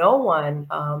 that no one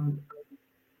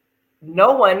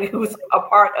who's a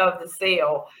part of the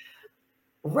sale,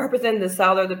 representing the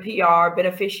seller, the PR,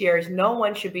 beneficiaries, no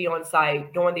one should be on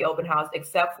site during the open house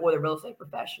except for the real estate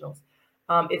professionals.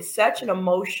 It's such an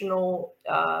emotional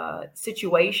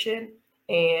situation,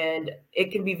 And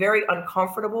it can be very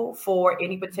uncomfortable for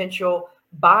any potential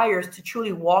buyers to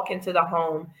truly walk into the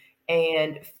home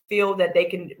and feel that they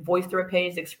can voice their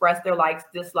opinions, express their likes,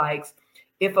 dislikes.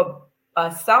 If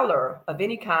a seller of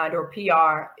any kind or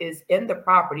PR is in the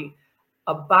property,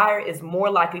 a buyer is more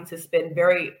likely to spend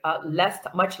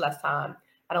much less time.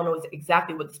 I don't know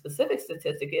exactly what the specific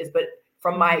statistic is, but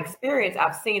from my experience,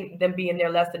 I've seen them be in there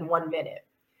less than 1 minute.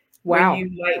 Where Wow. you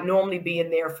might normally be in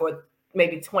there for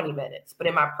maybe 20 minutes. But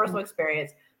in my personal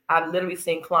experience, I've literally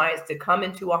seen clients to come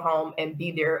into a home and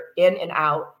be there in and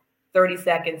out 30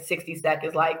 seconds, 60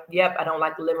 seconds, like, yep, I don't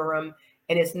like the living room.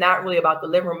 And it's not really about the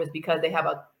living room. It's because they have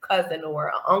a cousin or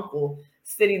an uncle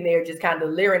sitting there just kind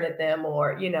of leering at them,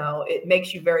 or, it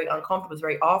makes you very uncomfortable. It's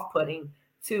very off-putting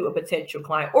to a potential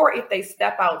client. Or if they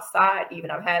step outside, even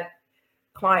I've had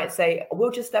clients say, we'll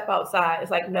just step outside.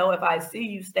 It's like, no, if I see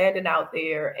you standing out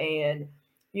there, and,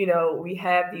 we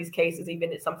have these cases,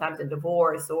 even sometimes in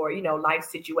divorce or, life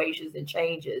situations and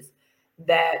changes,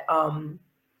 that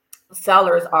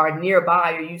sellers are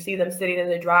nearby, or you see them sitting in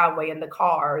the driveway in the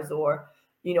cars, or,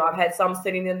 I've had some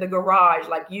sitting in the garage.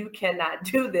 Like, you cannot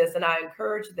do this. And I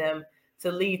encourage them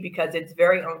to leave, because it's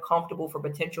very uncomfortable for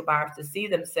potential buyers to see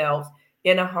themselves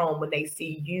in a home when they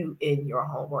see you in your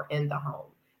home or in the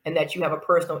home, and that you have a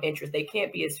personal interest. They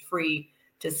can't be as free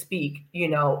to speak,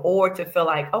 or to feel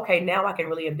like, okay, now I can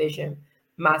really envision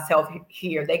myself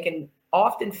here. They can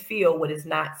often feel what is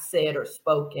not said or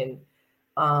spoken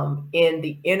in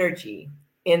the energy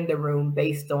in the room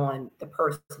based on the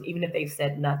person, even if they've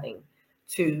said nothing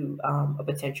to a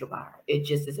potential buyer. It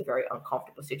just is a very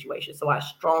uncomfortable situation. So I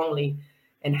strongly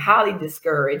and highly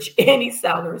discourage any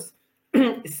sellers,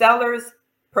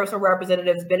 personal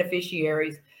representatives,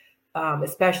 beneficiaries,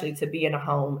 especially to be in a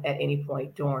home at any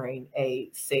point during a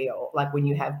sale, like when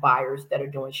you have buyers that are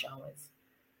doing showings.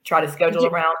 Try to schedule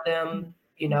around them,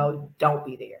 don't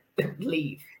be there.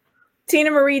 Leave.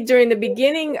 Tina Marie, during the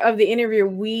beginning of the interview,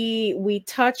 we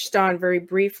touched on very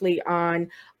briefly on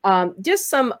just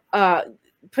some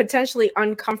potentially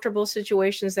uncomfortable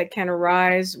situations that can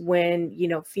arise when,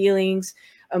 feelings,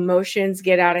 emotions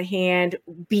get out of hand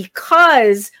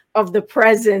because of the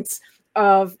presence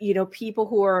of, people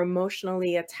who are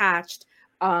emotionally attached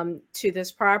to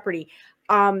this property.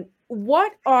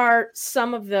 What are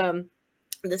some of the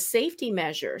safety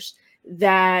measures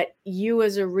that you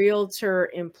as a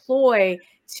realtor employ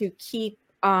to keep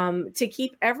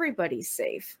everybody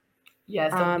safe?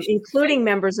 Yes, including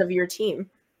members of your team.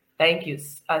 Thank you.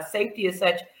 Safety is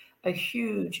such a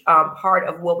huge part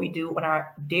of what we do in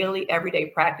our daily, everyday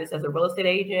practice as a real estate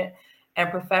agent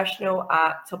and professional.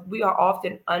 So we are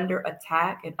often under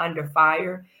attack and under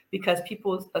fire because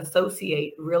people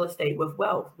associate real estate with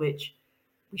wealth, which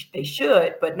they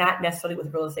should, but not necessarily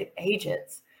with real estate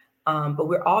agents. But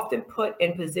we're often put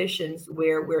in positions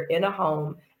where we're in a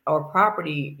home or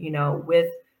property,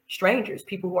 with strangers,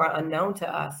 people who are unknown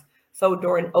to us. So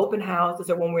during open houses,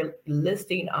 or when we're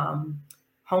listing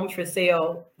homes for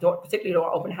sale, particularly during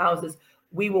open houses,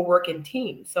 we will work in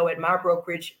teams. So at my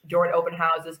brokerage, during open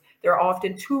houses, there are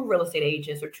often 2 real estate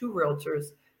agents or 2 realtors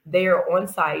there on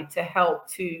site to help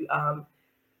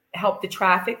the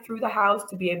traffic through the house,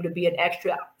 to be able to be an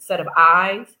extra set of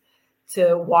eyes,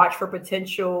 to watch for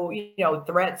potential,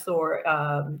 threats or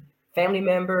family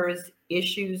members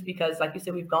issues. Because like you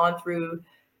said, we've gone through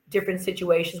different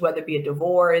situations, whether it be a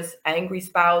divorce, angry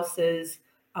spouses,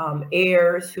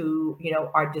 heirs who,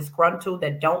 are disgruntled,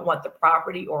 that don't want the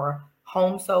property or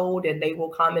home sold, and they will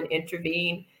come and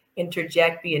intervene,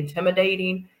 interject, be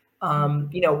intimidating.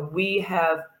 We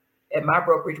have, at my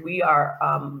brokerage, we are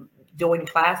doing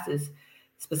classes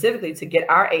specifically to get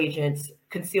our agents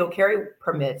concealed carry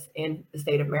permits in the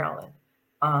state of Maryland,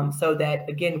 so that,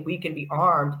 again, we can be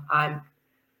armed. I'm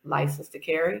licensed to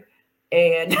carry.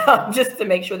 And just to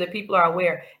make sure that people are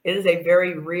aware, it is a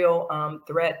very real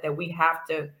threat that we have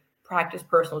to practice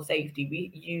personal safety.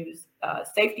 We use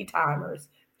safety timers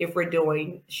if we're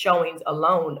doing showings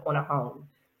alone on a home,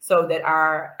 so that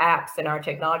our apps and our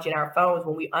technology and our phones,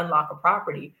 when we unlock a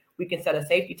property, we can set a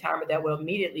safety timer that will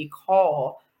immediately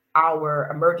call our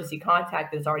emergency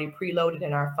contact that's already preloaded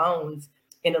in our phones,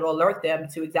 and it'll alert them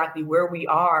to exactly where we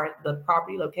are, the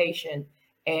property location,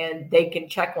 and they can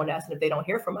check on us. And if they don't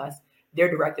hear from us,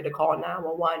 they're directed to call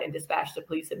 911 and dispatch the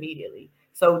police immediately.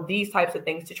 So these types of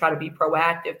things to try to be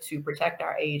proactive to protect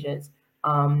our agents,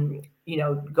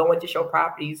 going to show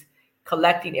properties,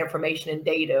 collecting information and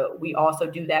data. We also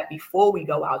do that before we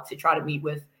go out to try to meet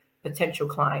with potential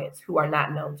clients who are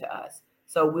not known to us.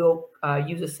 So we'll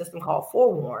use a system called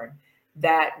Forewarn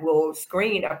that will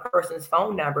screen a person's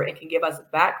phone number and can give us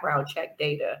background check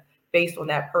data based on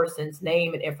that person's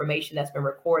name and information that's been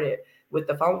recorded with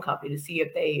the phone company to see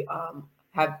if they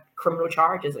have criminal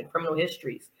charges and criminal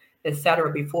histories, et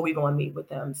cetera, before we go and meet with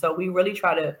them. So we really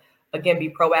try to, again, be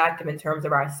proactive in terms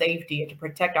of our safety and to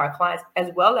protect our clients,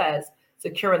 as well as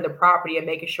securing the property and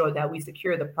making sure that we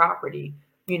secure the property,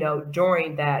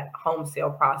 during that home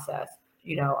sale process,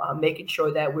 making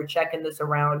sure that we're checking the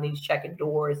surroundings, checking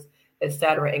doors, et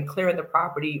cetera, and clearing the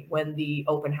property when the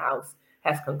open house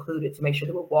has concluded to make sure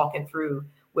that we're walking through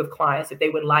with clients if they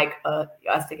would like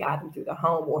us to guide them through the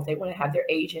home, or if they want to have their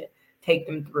agent take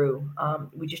them through.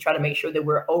 We just try to make sure that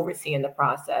we're overseeing the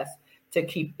process to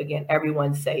keep, again,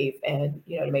 everyone safe, and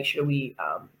to make sure we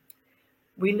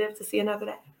live to see another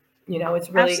day. It's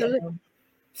really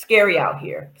scary out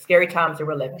here, scary times that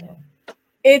we're living in.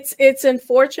 It's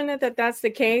unfortunate that that's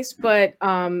the case, but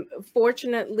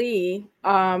fortunately,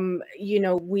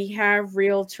 we have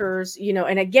realtors,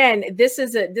 and again,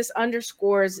 this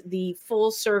underscores the full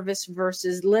service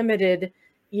versus limited,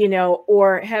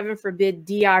 or heaven forbid,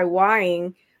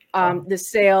 DIYing the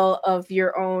sale of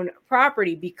your own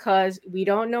property, because we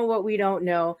don't know what we don't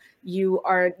know. You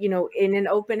are, in an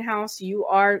open house, you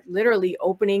are literally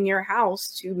opening your house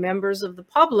to members of the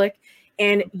public,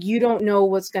 and you don't know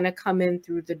what's going to come in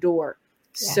through the door.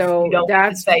 Yes, so you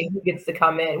don't say who gets to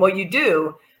come in. Well, you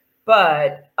do,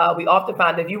 but we often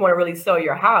find that if you want to really sell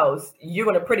your house, you're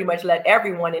going to pretty much let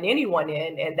everyone and anyone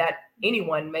in, and that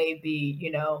anyone may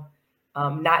be,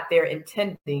 not there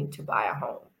intending to buy a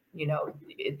home.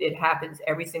 It happens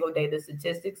every single day. The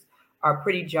statistics are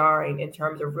pretty jarring in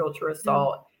terms of realtor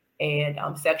assault and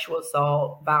sexual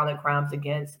assault, violent crimes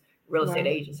against real estate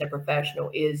agents and professional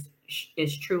is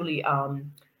truly a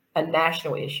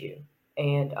national issue.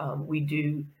 And we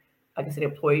do, like I said,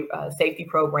 employ safety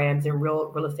programs and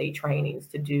real estate trainings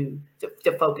to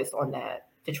focus on that,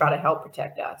 to try to help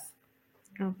protect us.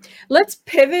 Let's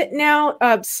pivot now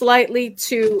slightly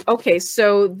to, okay,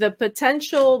 so the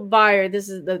potential buyer, this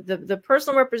is the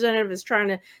personal representative is trying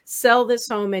to sell this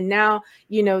home, and now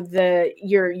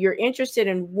you're interested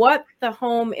in what the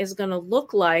home is going to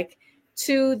look like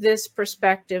to this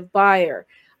prospective buyer.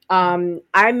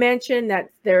 I mentioned that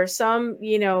there are some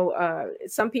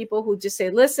people who just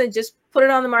say, listen, just put it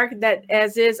on the market that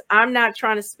as is. I'm not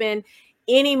trying to spend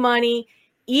any money,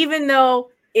 even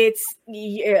though it's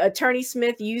Attorney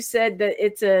Smith, you said that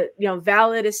it's a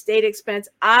valid estate expense.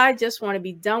 I just want to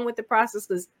be done with the process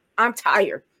because I'm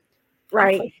tired.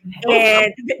 Right.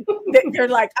 And they're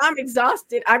like, I'm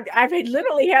exhausted. I've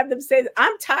literally had them say,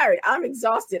 I'm tired. I'm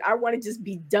exhausted. I want to just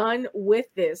be done with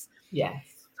this. Yes.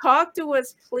 Talk to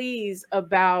us, please,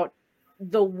 about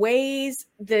the ways,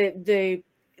 the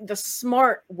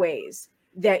smart ways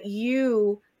that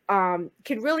you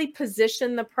can really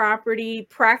position the property,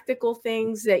 practical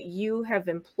things that you have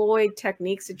employed,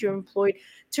 techniques that you've employed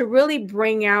to really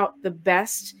bring out the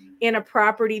best in a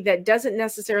property that doesn't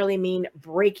necessarily mean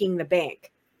breaking the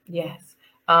bank. Yes.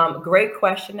 Great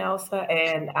question, Elsa.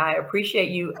 And I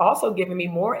appreciate you also giving me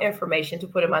more information to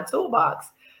put in my toolbox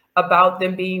about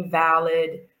them being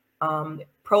valid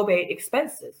probate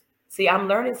expenses. See, I'm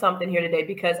learning something here today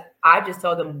because I just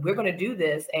told them we're going to do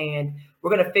this and we're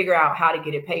going to figure out how to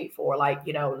get it paid for.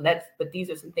 But these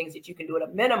are some things that you can do at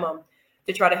a minimum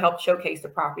to try to help showcase the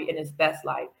property in its best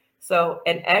light. So,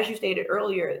 and as you stated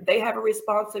earlier, they have a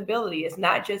responsibility. It's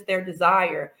not just their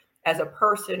desire as a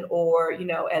person or,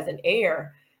 as an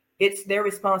heir. It's their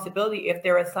responsibility if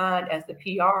they're assigned as the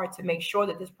PR to make sure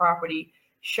that this property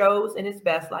shows in its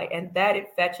best light and that it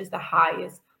fetches the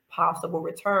highest possible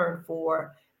return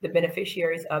for the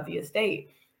beneficiaries of the estate.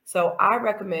 So I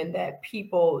recommend that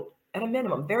people, at a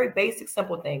minimum, very basic,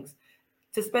 simple things,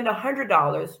 to spend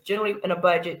 $100, generally in a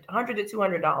budget, $100 to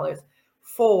 $200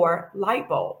 for light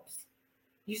bulbs.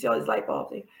 You see all these light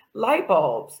bulbs? Light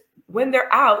bulbs, when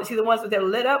they're out, see the ones that are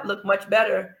lit up look much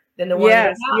better than the ones that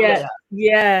are not lit up.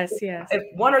 Yes. If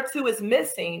one or two is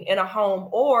missing in a home,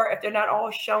 or if they're not all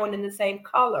shown in the same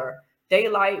color,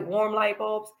 daylight, warm light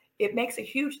bulbs, it makes a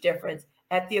huge difference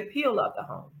at the appeal of the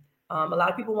home. A lot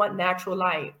of people want natural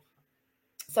light.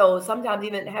 So sometimes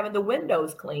even having the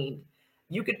windows cleaned,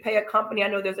 you could pay a company. I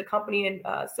know there's a company in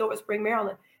Silver Spring,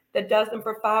 Maryland, that does them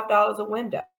for $5 a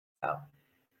window.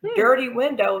 Dirty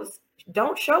windows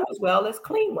don't show as well as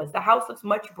clean ones. The house looks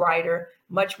much brighter,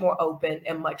 much more open,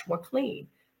 and much more clean,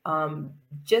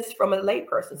 just from a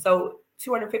layperson. So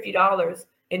 $250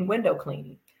 in window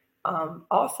cleaning.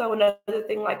 Also, another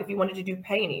thing, like if you wanted to do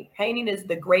painting is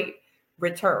the great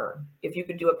return. If you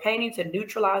could do a painting to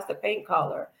neutralize the paint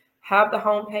color, have the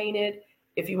home painted.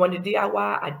 If you want to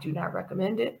DIY, I do not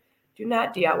recommend it. Do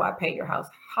not DIY paint your house.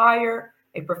 Hire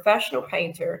a professional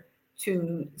painter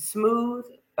to smooth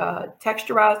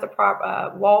texturize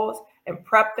the walls and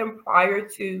prep them prior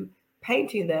to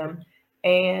painting them.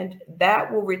 And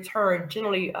that will return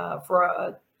generally for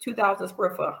a 2,000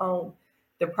 square foot home.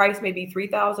 The price may be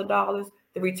 $3,000.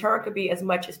 The return could be as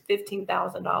much as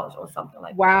 $15,000 or something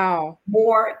like that. Wow.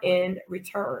 More in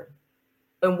return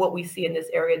than what we see in this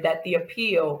area. That the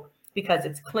appeal, because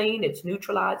it's clean, it's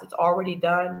neutralized, it's already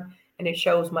done, and it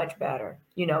shows much better.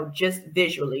 Just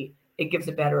visually, it gives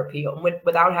a better appeal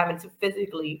without having to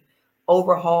physically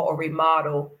overhaul or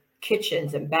remodel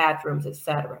kitchens and bathrooms,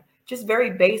 etc. Just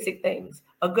very basic things.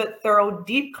 A good thorough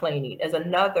deep cleaning is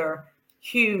another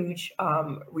huge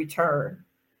return.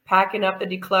 Packing up the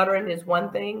decluttering is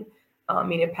one thing,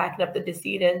 meaning packing up the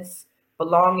decedents'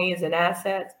 belongings and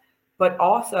assets, but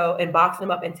also and boxing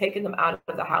them up and taking them out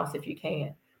of the house if you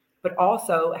can. But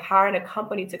also hiring a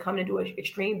company to come and do an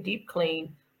extreme deep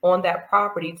clean on that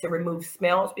property to remove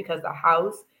smells, because the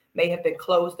house may have been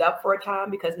closed up for a time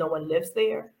because no one lives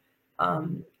there.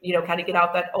 Kind of get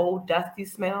out that old dusty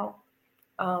smell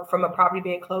from a property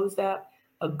being closed up.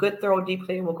 A good thorough deep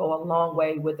cleaning will go a long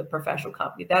way with a professional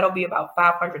company. That'll be about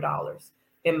 $500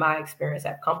 in my experience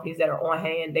at companies that are on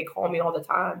hand. They call me all the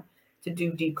time to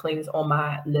do deep cleanings on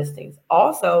my listings.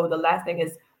 Also, the last thing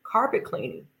is carpet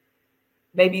cleaning.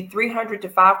 Maybe $300 to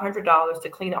 $500 to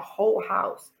clean a whole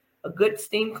house. A good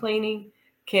steam cleaning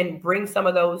can bring some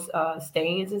of those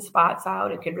stains and spots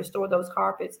out and can restore those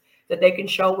carpets that they can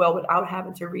show well without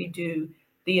having to redo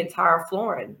the entire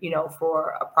flooring,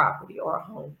 for a property or a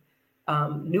home.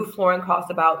 New flooring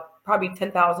costs about probably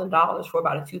 $10,000 for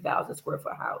about a 2,000 square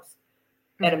foot house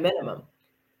at a minimum.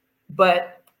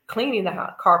 But cleaning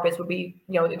the carpets would be,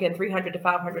 again, $300 to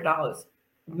 $500.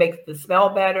 Makes the smell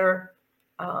better,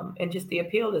 and just the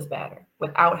appeal is better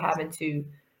without having to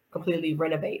completely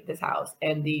renovate this house.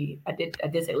 And I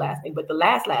did say last thing, but the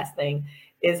last thing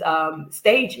is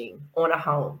staging on a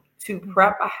home. To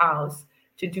prep a house,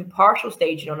 to do partial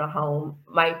staging on a home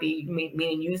might be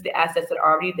meaning use the assets that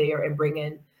are already there and bring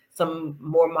in some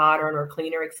more modern or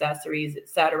cleaner accessories,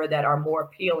 etc., that are more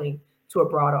appealing to a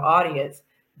broader audience.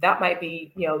 That might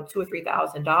be, $2,000 or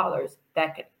 $3,000.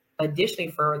 That could additionally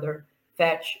further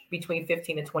fetch between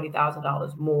 $15,000 and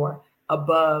 $20,000 more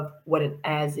above what an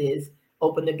as is,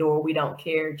 open the door, we don't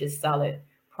care, just sell it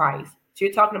price. So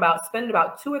you're talking about spending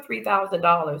about $2,000 or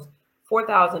 $3,000.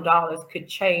 $4,000 could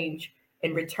change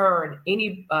and return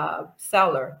any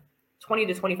seller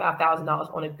 $20,000 to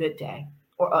 $25,000 on a good day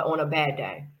or on a bad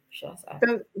day, should I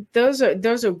say.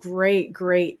 Those are great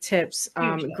tips,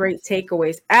 great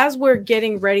takeaways. As we're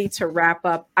getting ready to wrap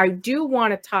up, I do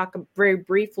want to talk very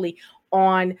briefly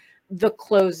on the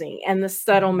closing and the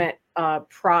settlement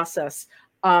process.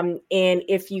 And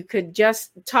if you could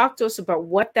just talk to us about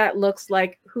what that looks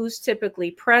like, who's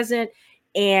typically present,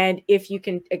 and if you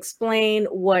can explain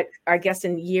what, I guess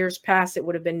in years past, it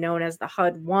would have been known as the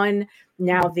HUD-1,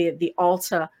 now the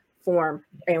ALTA form,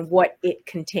 and what it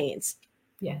contains.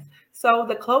 Yes. So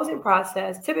the closing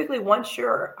process, typically once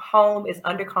your home is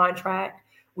under contract,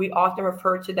 we often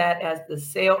refer to that as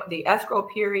the escrow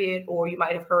period, or you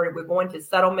might have heard we're going to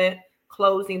settlement,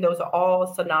 closing. Those are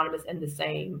all synonymous and the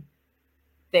same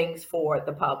things for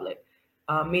the public.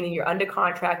 Meaning you're under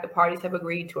contract, the parties have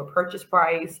agreed to a purchase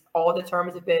price, all the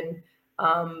terms have been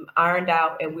ironed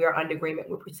out, and we are under agreement,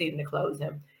 we're proceeding to close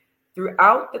them.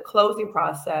 Throughout the closing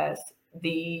process,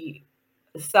 the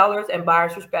sellers and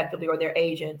buyers respectively, or their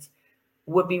agents,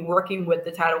 would be working with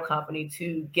the title company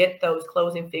to get those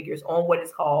closing figures on what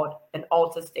is called an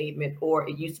ALTA statement, or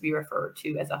it used to be referred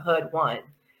to as a HUD-1.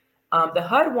 The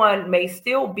HUD-1 may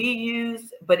still be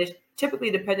used, but it's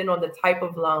typically dependent on the type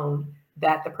of loan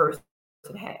that the person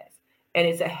has. And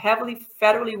it's a heavily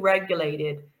federally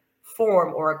regulated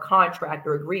form or a contract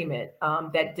or agreement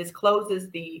that discloses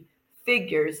the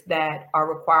figures that are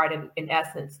required, in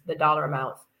essence, the dollar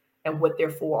amounts and what they're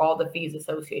for, all the fees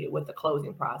associated with the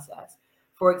closing process.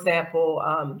 For example,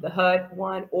 the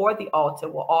HUD-1 or the ALTA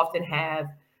will often have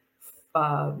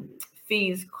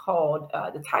fees called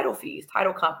the title fees,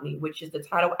 title company, which is the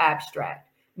title abstract,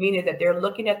 meaning that they're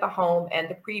looking at the home and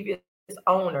the previous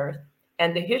owners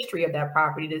and the history of that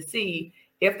property to see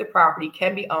if the property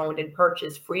can be owned and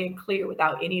purchased free and clear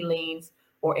without any liens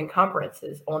or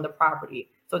encumbrances on the property,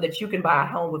 so that you can buy a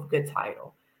home with good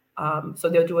title. So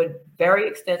they'll do a very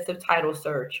extensive title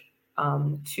search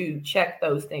to check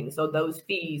those things. So those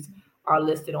fees are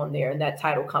listed on there, and that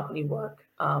title company work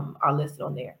are listed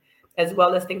on there, as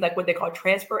well as things like what they call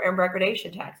transfer and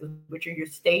recordation taxes, which are your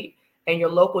state and your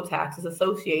local taxes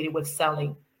associated with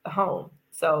selling the home.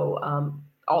 So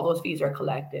all those fees are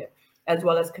collected, as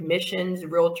well as commissions,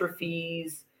 realtor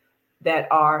fees that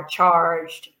are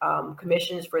charged,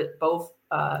 commissions for both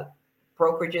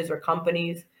brokerages or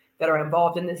companies that are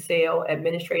involved in the sale,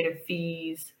 administrative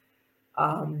fees,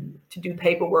 to do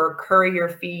paperwork, courier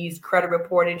fees, credit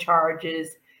reporting charges,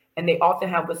 and they often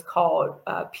have what's called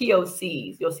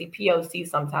POCs. You'll see POCs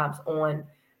sometimes on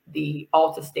the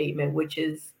Alta statement, which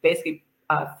is basically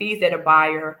fees that a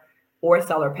buyer or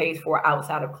seller pays for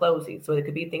outside of closing. So it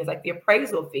could be things like the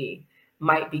appraisal fee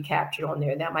might be captured on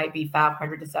there. That might be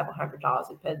 $500 to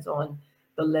 $700. It depends on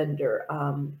the lender.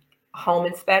 Home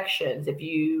inspections, if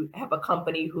you have a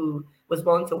company who was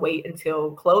willing to wait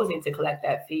until closing to collect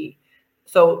that fee.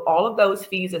 So all of those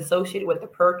fees associated with the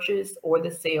purchase or the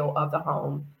sale of the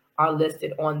home are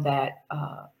listed on that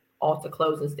Alta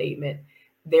closing statement.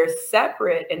 They're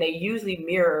separate and they usually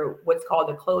mirror what's called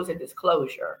the closing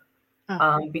disclosure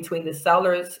between the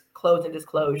seller's closing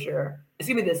disclosure,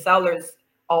 the seller's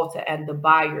Alta and the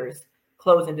buyer's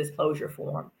closing disclosure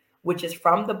form, which is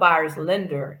from the buyer's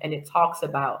lender, and it talks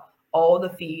about all the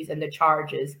fees and the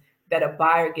charges that a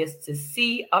buyer gets to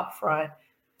see upfront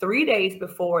 3 days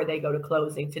before they go to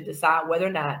closing to decide whether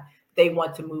or not they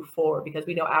want to move forward. Because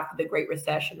we know after the Great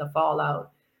Recession, the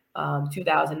fallout,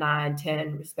 2009,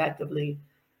 10 respectively,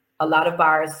 a lot of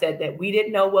buyers said that we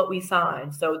didn't know what we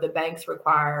signed. So the banks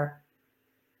require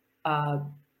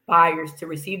buyers to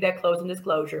receive that closing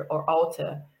disclosure or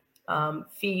Alta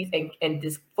fees and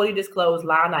fully disclose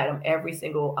line item every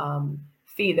single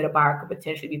fee that a buyer could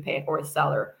potentially be paying or a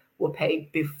seller will pay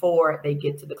before they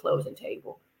get to the closing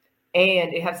table.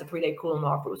 And it has a 3-day cooling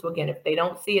off rule. So again, if they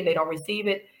don't see it, they don't receive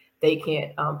it, they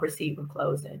can't proceed with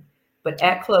closing. But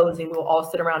at closing, we'll all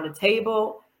sit around the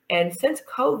table. And since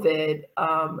COVID,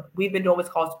 we've been doing what's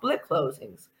called split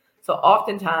closings. So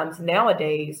oftentimes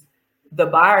nowadays, the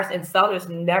buyers and sellers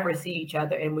never see each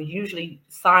other, and we're usually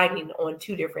signing on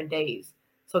 2 different days.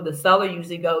 So the seller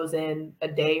usually goes in a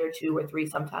day or 2 or 3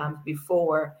 sometimes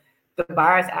before the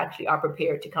buyers actually are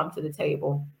prepared to come to the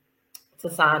table to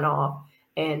sign off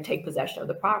and take possession of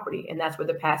the property. And that's where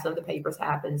the passing of the papers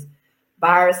happens.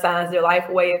 Buyer signs their life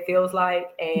away, it feels like,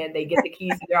 and they get the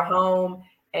keys to their home.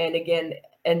 And again,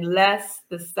 unless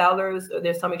the sellers, or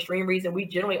there's some extreme reason, we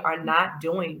generally are not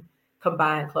doing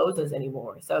combined closings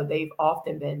anymore. So they've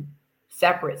often been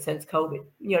separate since COVID.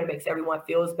 It makes everyone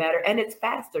feels better, and it's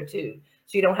faster too.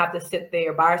 So you don't have to sit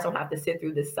there, buyers don't have to sit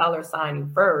through the seller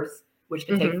signing first, which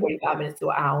can take 45 minutes to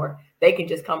an hour. They can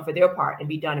just come for their part and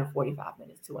be done in 45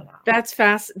 minutes to an hour. That's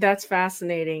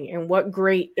fascinating. And what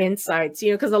great insights,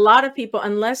 because a lot of people,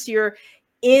 unless you're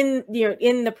in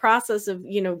the process of,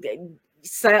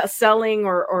 selling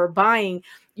or buying,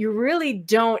 you really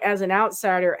don't, as an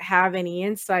outsider, have any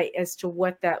insight as to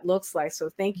what that looks like. So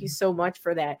thank you so much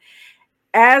for that.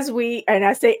 As we're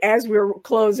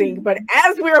closing, but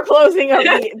as we're closing up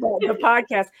the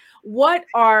podcast, what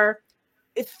are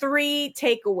 3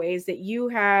 takeaways that you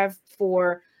have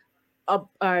for a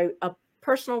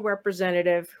personal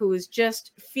representative who is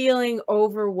just feeling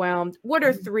overwhelmed? What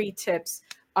are 3 tips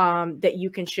that you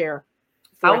can share?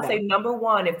 I would say number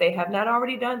 1, if they have not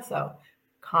already done so,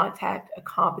 contact a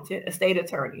competent estate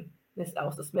attorney. Ms.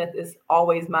 Elsa Smith is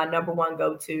always my number 1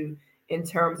 go-to in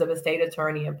terms of estate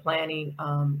attorney and planning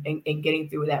and getting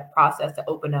through that process to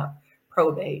open up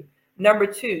probate. Number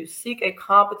 2, seek a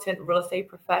competent real estate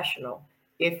professional.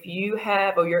 If you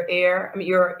have, or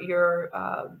your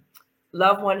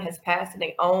loved one has passed and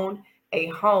they own a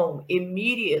home,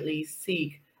 immediately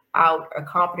seek out a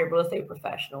competent real estate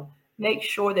professional. Make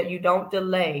sure that you don't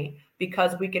delay,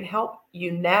 because we can help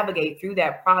you navigate through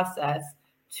that process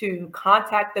to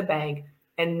contact the bank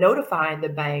and notifying the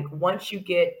bank once you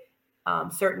get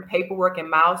certain paperwork and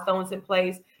milestones in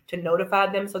place, to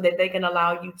notify them so that they can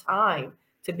allow you time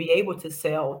to be able to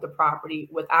sell the property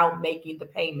without making the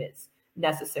payments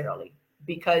necessarily,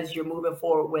 because you're moving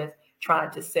forward with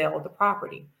trying to sell the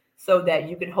property, so that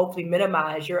you can hopefully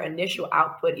minimize your initial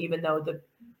output, even though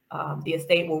the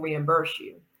estate will reimburse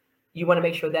you. You want to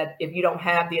make sure that if you don't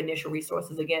have the initial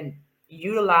resources, again,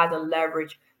 utilize and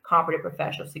leverage competent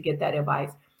professionals to get that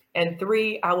advice. And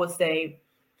 3, I would say,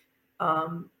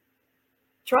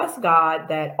 trust God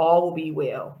that all will be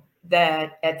well,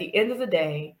 that at the end of the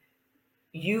day,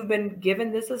 you've been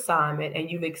given this assignment and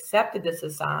you've accepted this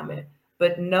assignment,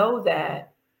 but know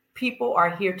that people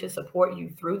are here to support you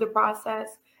through the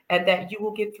process and that you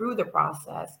will get through the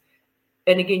process.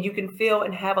 And again, you can feel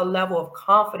and have a level of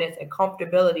confidence and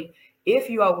comfortability if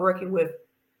you are working with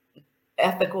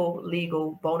ethical,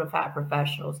 legal, bona fide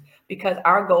professionals, because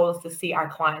our goal is to see our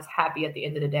clients happy at the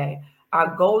end of the day.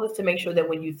 Our goal is to make sure that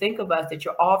when you think of us, that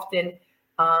you're often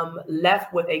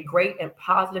left with a great and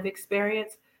positive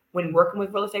experience when working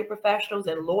with real estate professionals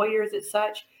and lawyers. It's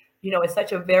such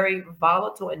a very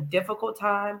volatile and difficult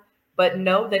time, But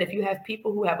know that if you have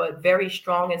people who have a very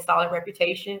strong and solid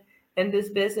reputation in this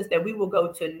business, that we will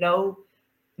go to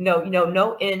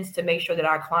no ends to make sure that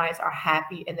our clients are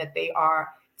happy and that they are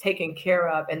taken care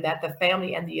of, and that the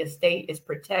family and the estate is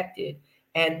protected,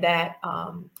 and that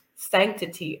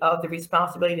sanctity of the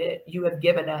responsibility that you have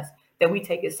given us, that we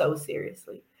take it so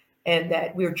seriously, and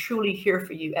that we're truly here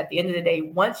for you at the end of the day.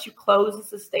 Once you close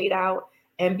this estate out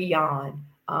and beyond,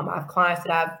 I have clients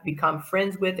that I've become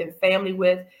friends with and family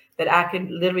with, that I can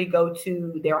literally go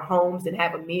to their homes and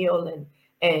have a meal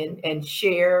and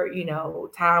share,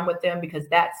 time with them, because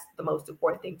that's the most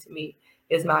important thing to me,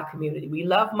 is my community. We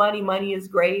love money. Money is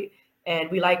great.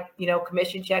 And we like,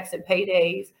 commission checks and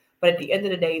paydays. But at the end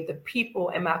of the day, the people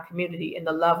in my community and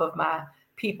the love of my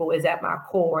people is at my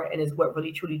core, and is what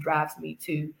really truly drives me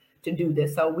to do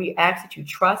this. So we ask that you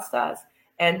trust us,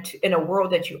 and in a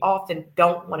world that you often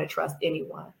don't want to trust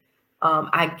anyone.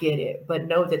 I get it, but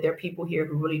know that there are people here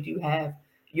who really do have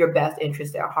your best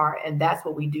interest at heart. And that's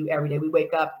what we do every day. We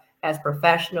wake up as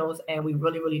professionals, and we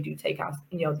really, really do take our,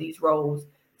 these roles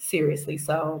seriously.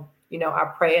 So,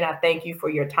 I pray and I thank you for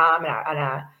your time,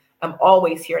 and I'm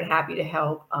always here and happy to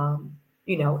help,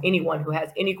 anyone who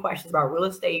has any questions about real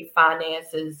estate,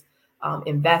 finances,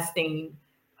 investing,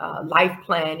 life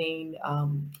planning.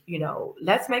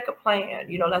 Let's make a plan.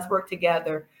 Let's work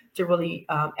together to really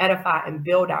edify and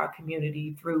build our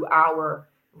community through our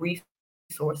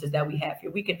resources that we have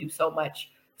here. We can do so much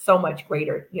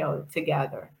greater,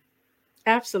 together.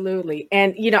 Absolutely.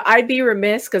 And, I'd be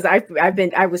remiss, because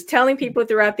I was telling people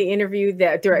throughout the interview,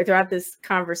 that throughout this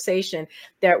conversation,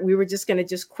 that we were just going to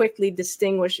just quickly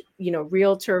distinguish,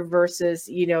 realtor versus,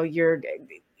 your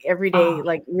everyday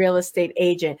like real estate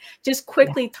agent. Just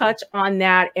quickly touch on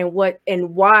that, and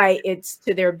why it's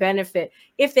to their benefit,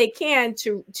 if they can,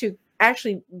 to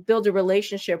actually build a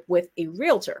relationship with a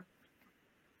realtor.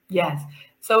 Yes.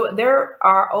 So there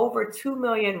are over 2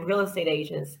 million real estate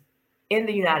agents in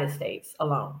the United States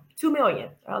alone. 2 million.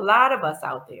 There are a lot of us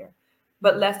out there,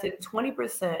 but less than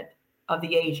 20% of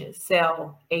the agents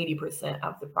sell 80%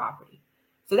 of the property.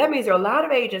 So that means there are a lot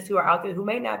of agents who are out there who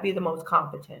may not be the most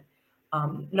competent.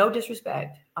 No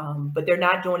disrespect, but they're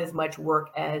not doing as much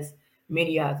work as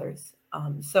many others.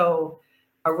 So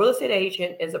a real estate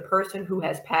agent is a person who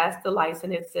has passed the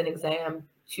license and exam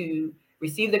to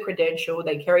receive the credential.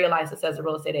 They carry a license as a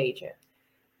real estate agent.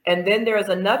 And then there is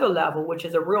another level, which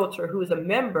is a realtor who is a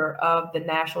member of the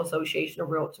National Association of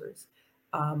Realtors.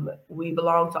 We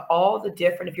belong to all the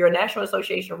different, if you're a National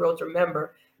Association of Realtor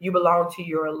member, you belong to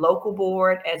your local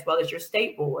board as well as your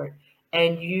state board.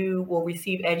 And you will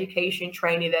receive education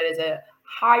training that is a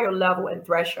higher level and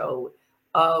threshold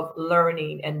of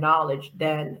learning and knowledge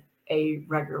than a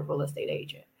regular real estate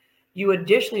agent. You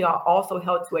additionally are also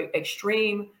held to an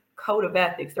extreme code of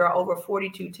ethics. There are over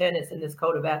 42 tenets in this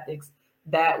code of ethics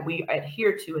that we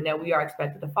adhere to and that we are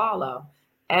expected to follow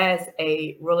as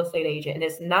a real estate agent. And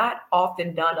it's not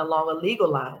often done along a legal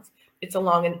lines. It's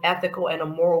along an ethical and a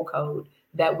moral code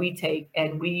that we take,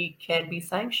 and we can be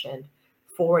sanctioned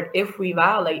for it if we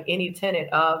violate any tenet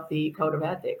of the code of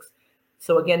ethics.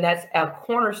 So again, that's a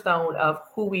cornerstone of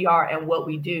who we are and what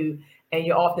we do. And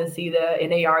you often see the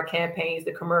NAR campaigns,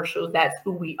 the commercials, that's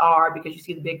who we are, because you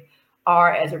see the big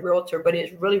R as a realtor, but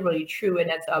it's really, really true. And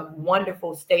that's a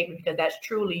wonderful statement, because that's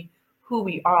truly who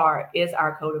we are, is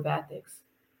our code of ethics.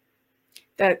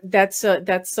 That's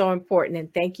so important.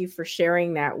 And thank you for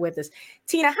sharing that with us.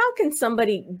 Tina, how can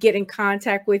somebody get in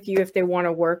contact with you if they want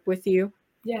to work with you?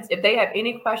 Yes, if they have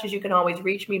any questions, you can always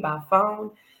reach me by phone.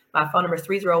 My phone number is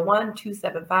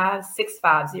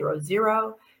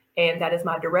 301-275-6500. And that is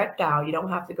my direct dial. You don't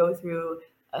have to go through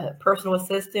a personal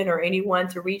assistant or anyone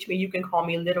to reach me. You can call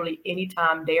me literally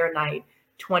anytime, day or night,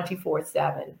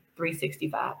 24/7,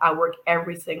 365. I work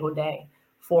every single day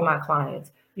for my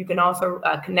clients. You can also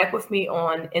connect with me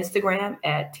on Instagram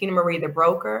at Tina Marie the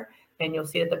Broker, and you'll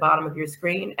see it at the bottom of your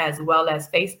screen, as well as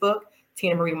Facebook,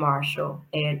 Tina Marie Marshall.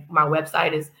 And my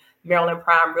website is Maryland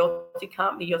Prime Realty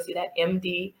Company. You'll see that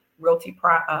MD Realty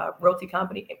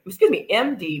Company,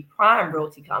 MD Prime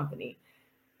Realty Company.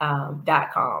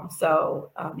 .com. So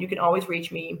you can always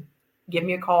reach me. Give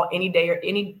me a call any day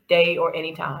or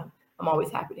any time. I'm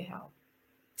always happy to help.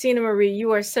 Tina Marie,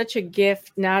 you are such a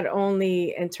gift, not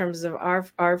only in terms of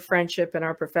our friendship and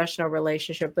our professional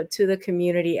relationship, but to the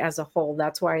community as a whole.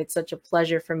 That's why it's such a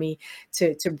pleasure for me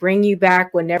to bring you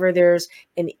back whenever there's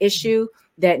an issue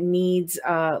that needs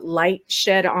light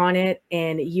shed on it.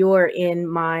 And you're in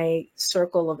my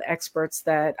circle of experts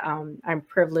that I'm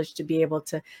privileged to be able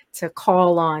to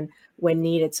call on when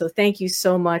needed. So thank you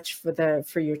so much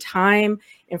for your time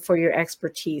and for your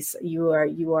expertise. You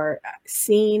are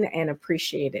seen and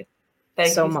appreciated.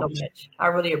 Thank so you so much. much. I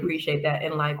really appreciate that.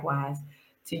 And likewise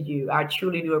to you. I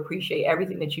truly do appreciate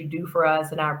everything that you do for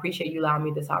us. And I appreciate you allowing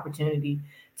me this opportunity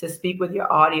to speak with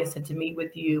your audience and to meet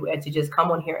with you and to just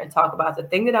come on here and talk about the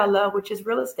thing that I love, which is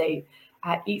real estate.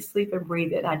 I eat, sleep, and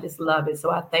breathe it. I just love it. So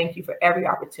I thank you for every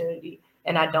opportunity.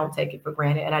 And I don't take it for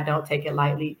granted. And I don't take it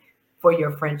lightly for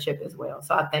your friendship as well.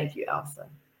 So I thank you, Elsa.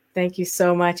 Thank you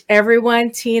so much,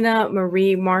 everyone. Tina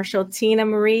Marie Marshall. Tina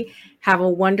Marie, have a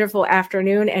wonderful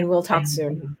afternoon, and we'll talk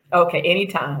soon. Okay,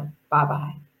 anytime.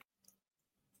 Bye-bye.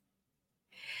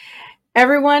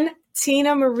 Everyone,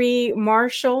 Tina Marie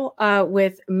Marshall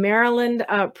with Maryland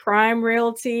Prime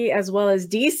Realty, as well as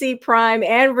DC Prime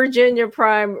and Virginia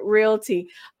Prime Realty.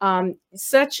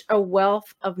 Such a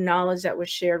wealth of knowledge that was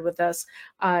shared with us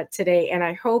today. And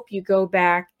I hope you go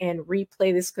back and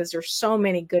replay this because there's so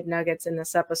many good nuggets in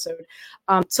this episode.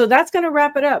 So that's going to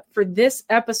wrap it up for this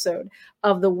episode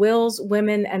of the Wills,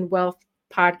 Women, and Wealth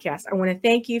podcast. I want to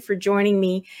thank you for joining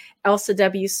me, Elsa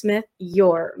W. Smith,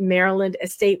 your Maryland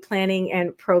estate planning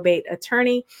and probate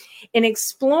attorney, in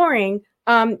exploring,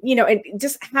 and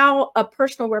just how a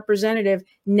personal representative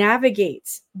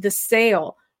navigates the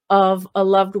sale of a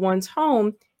loved one's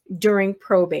home during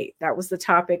probate. That was the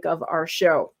topic of our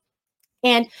show.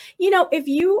 And, if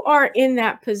you are in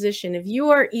that position, if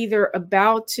you are either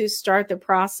about to start the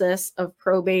process of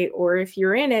probate or if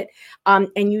you're in it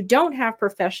and you don't have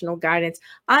professional guidance,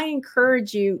 I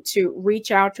encourage you to reach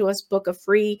out to us, book a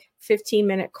free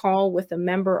 15-minute call with a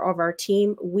member of our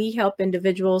team. We help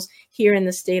individuals here in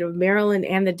the state of Maryland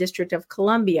and the District of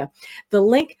Columbia. The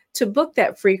link to book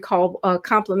that free call,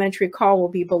 complimentary call, will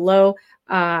be below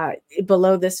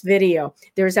this video.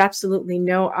 There's absolutely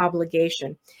no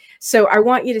obligation. So I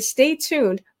want you to stay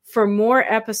tuned for more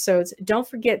episodes. Don't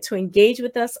forget to engage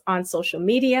with us on social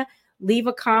media. Leave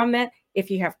a comment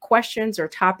if you have questions or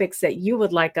topics that you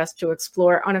would like us to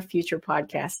explore on a future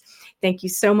podcast. Thank you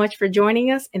so much for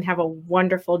joining us and have a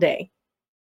wonderful day.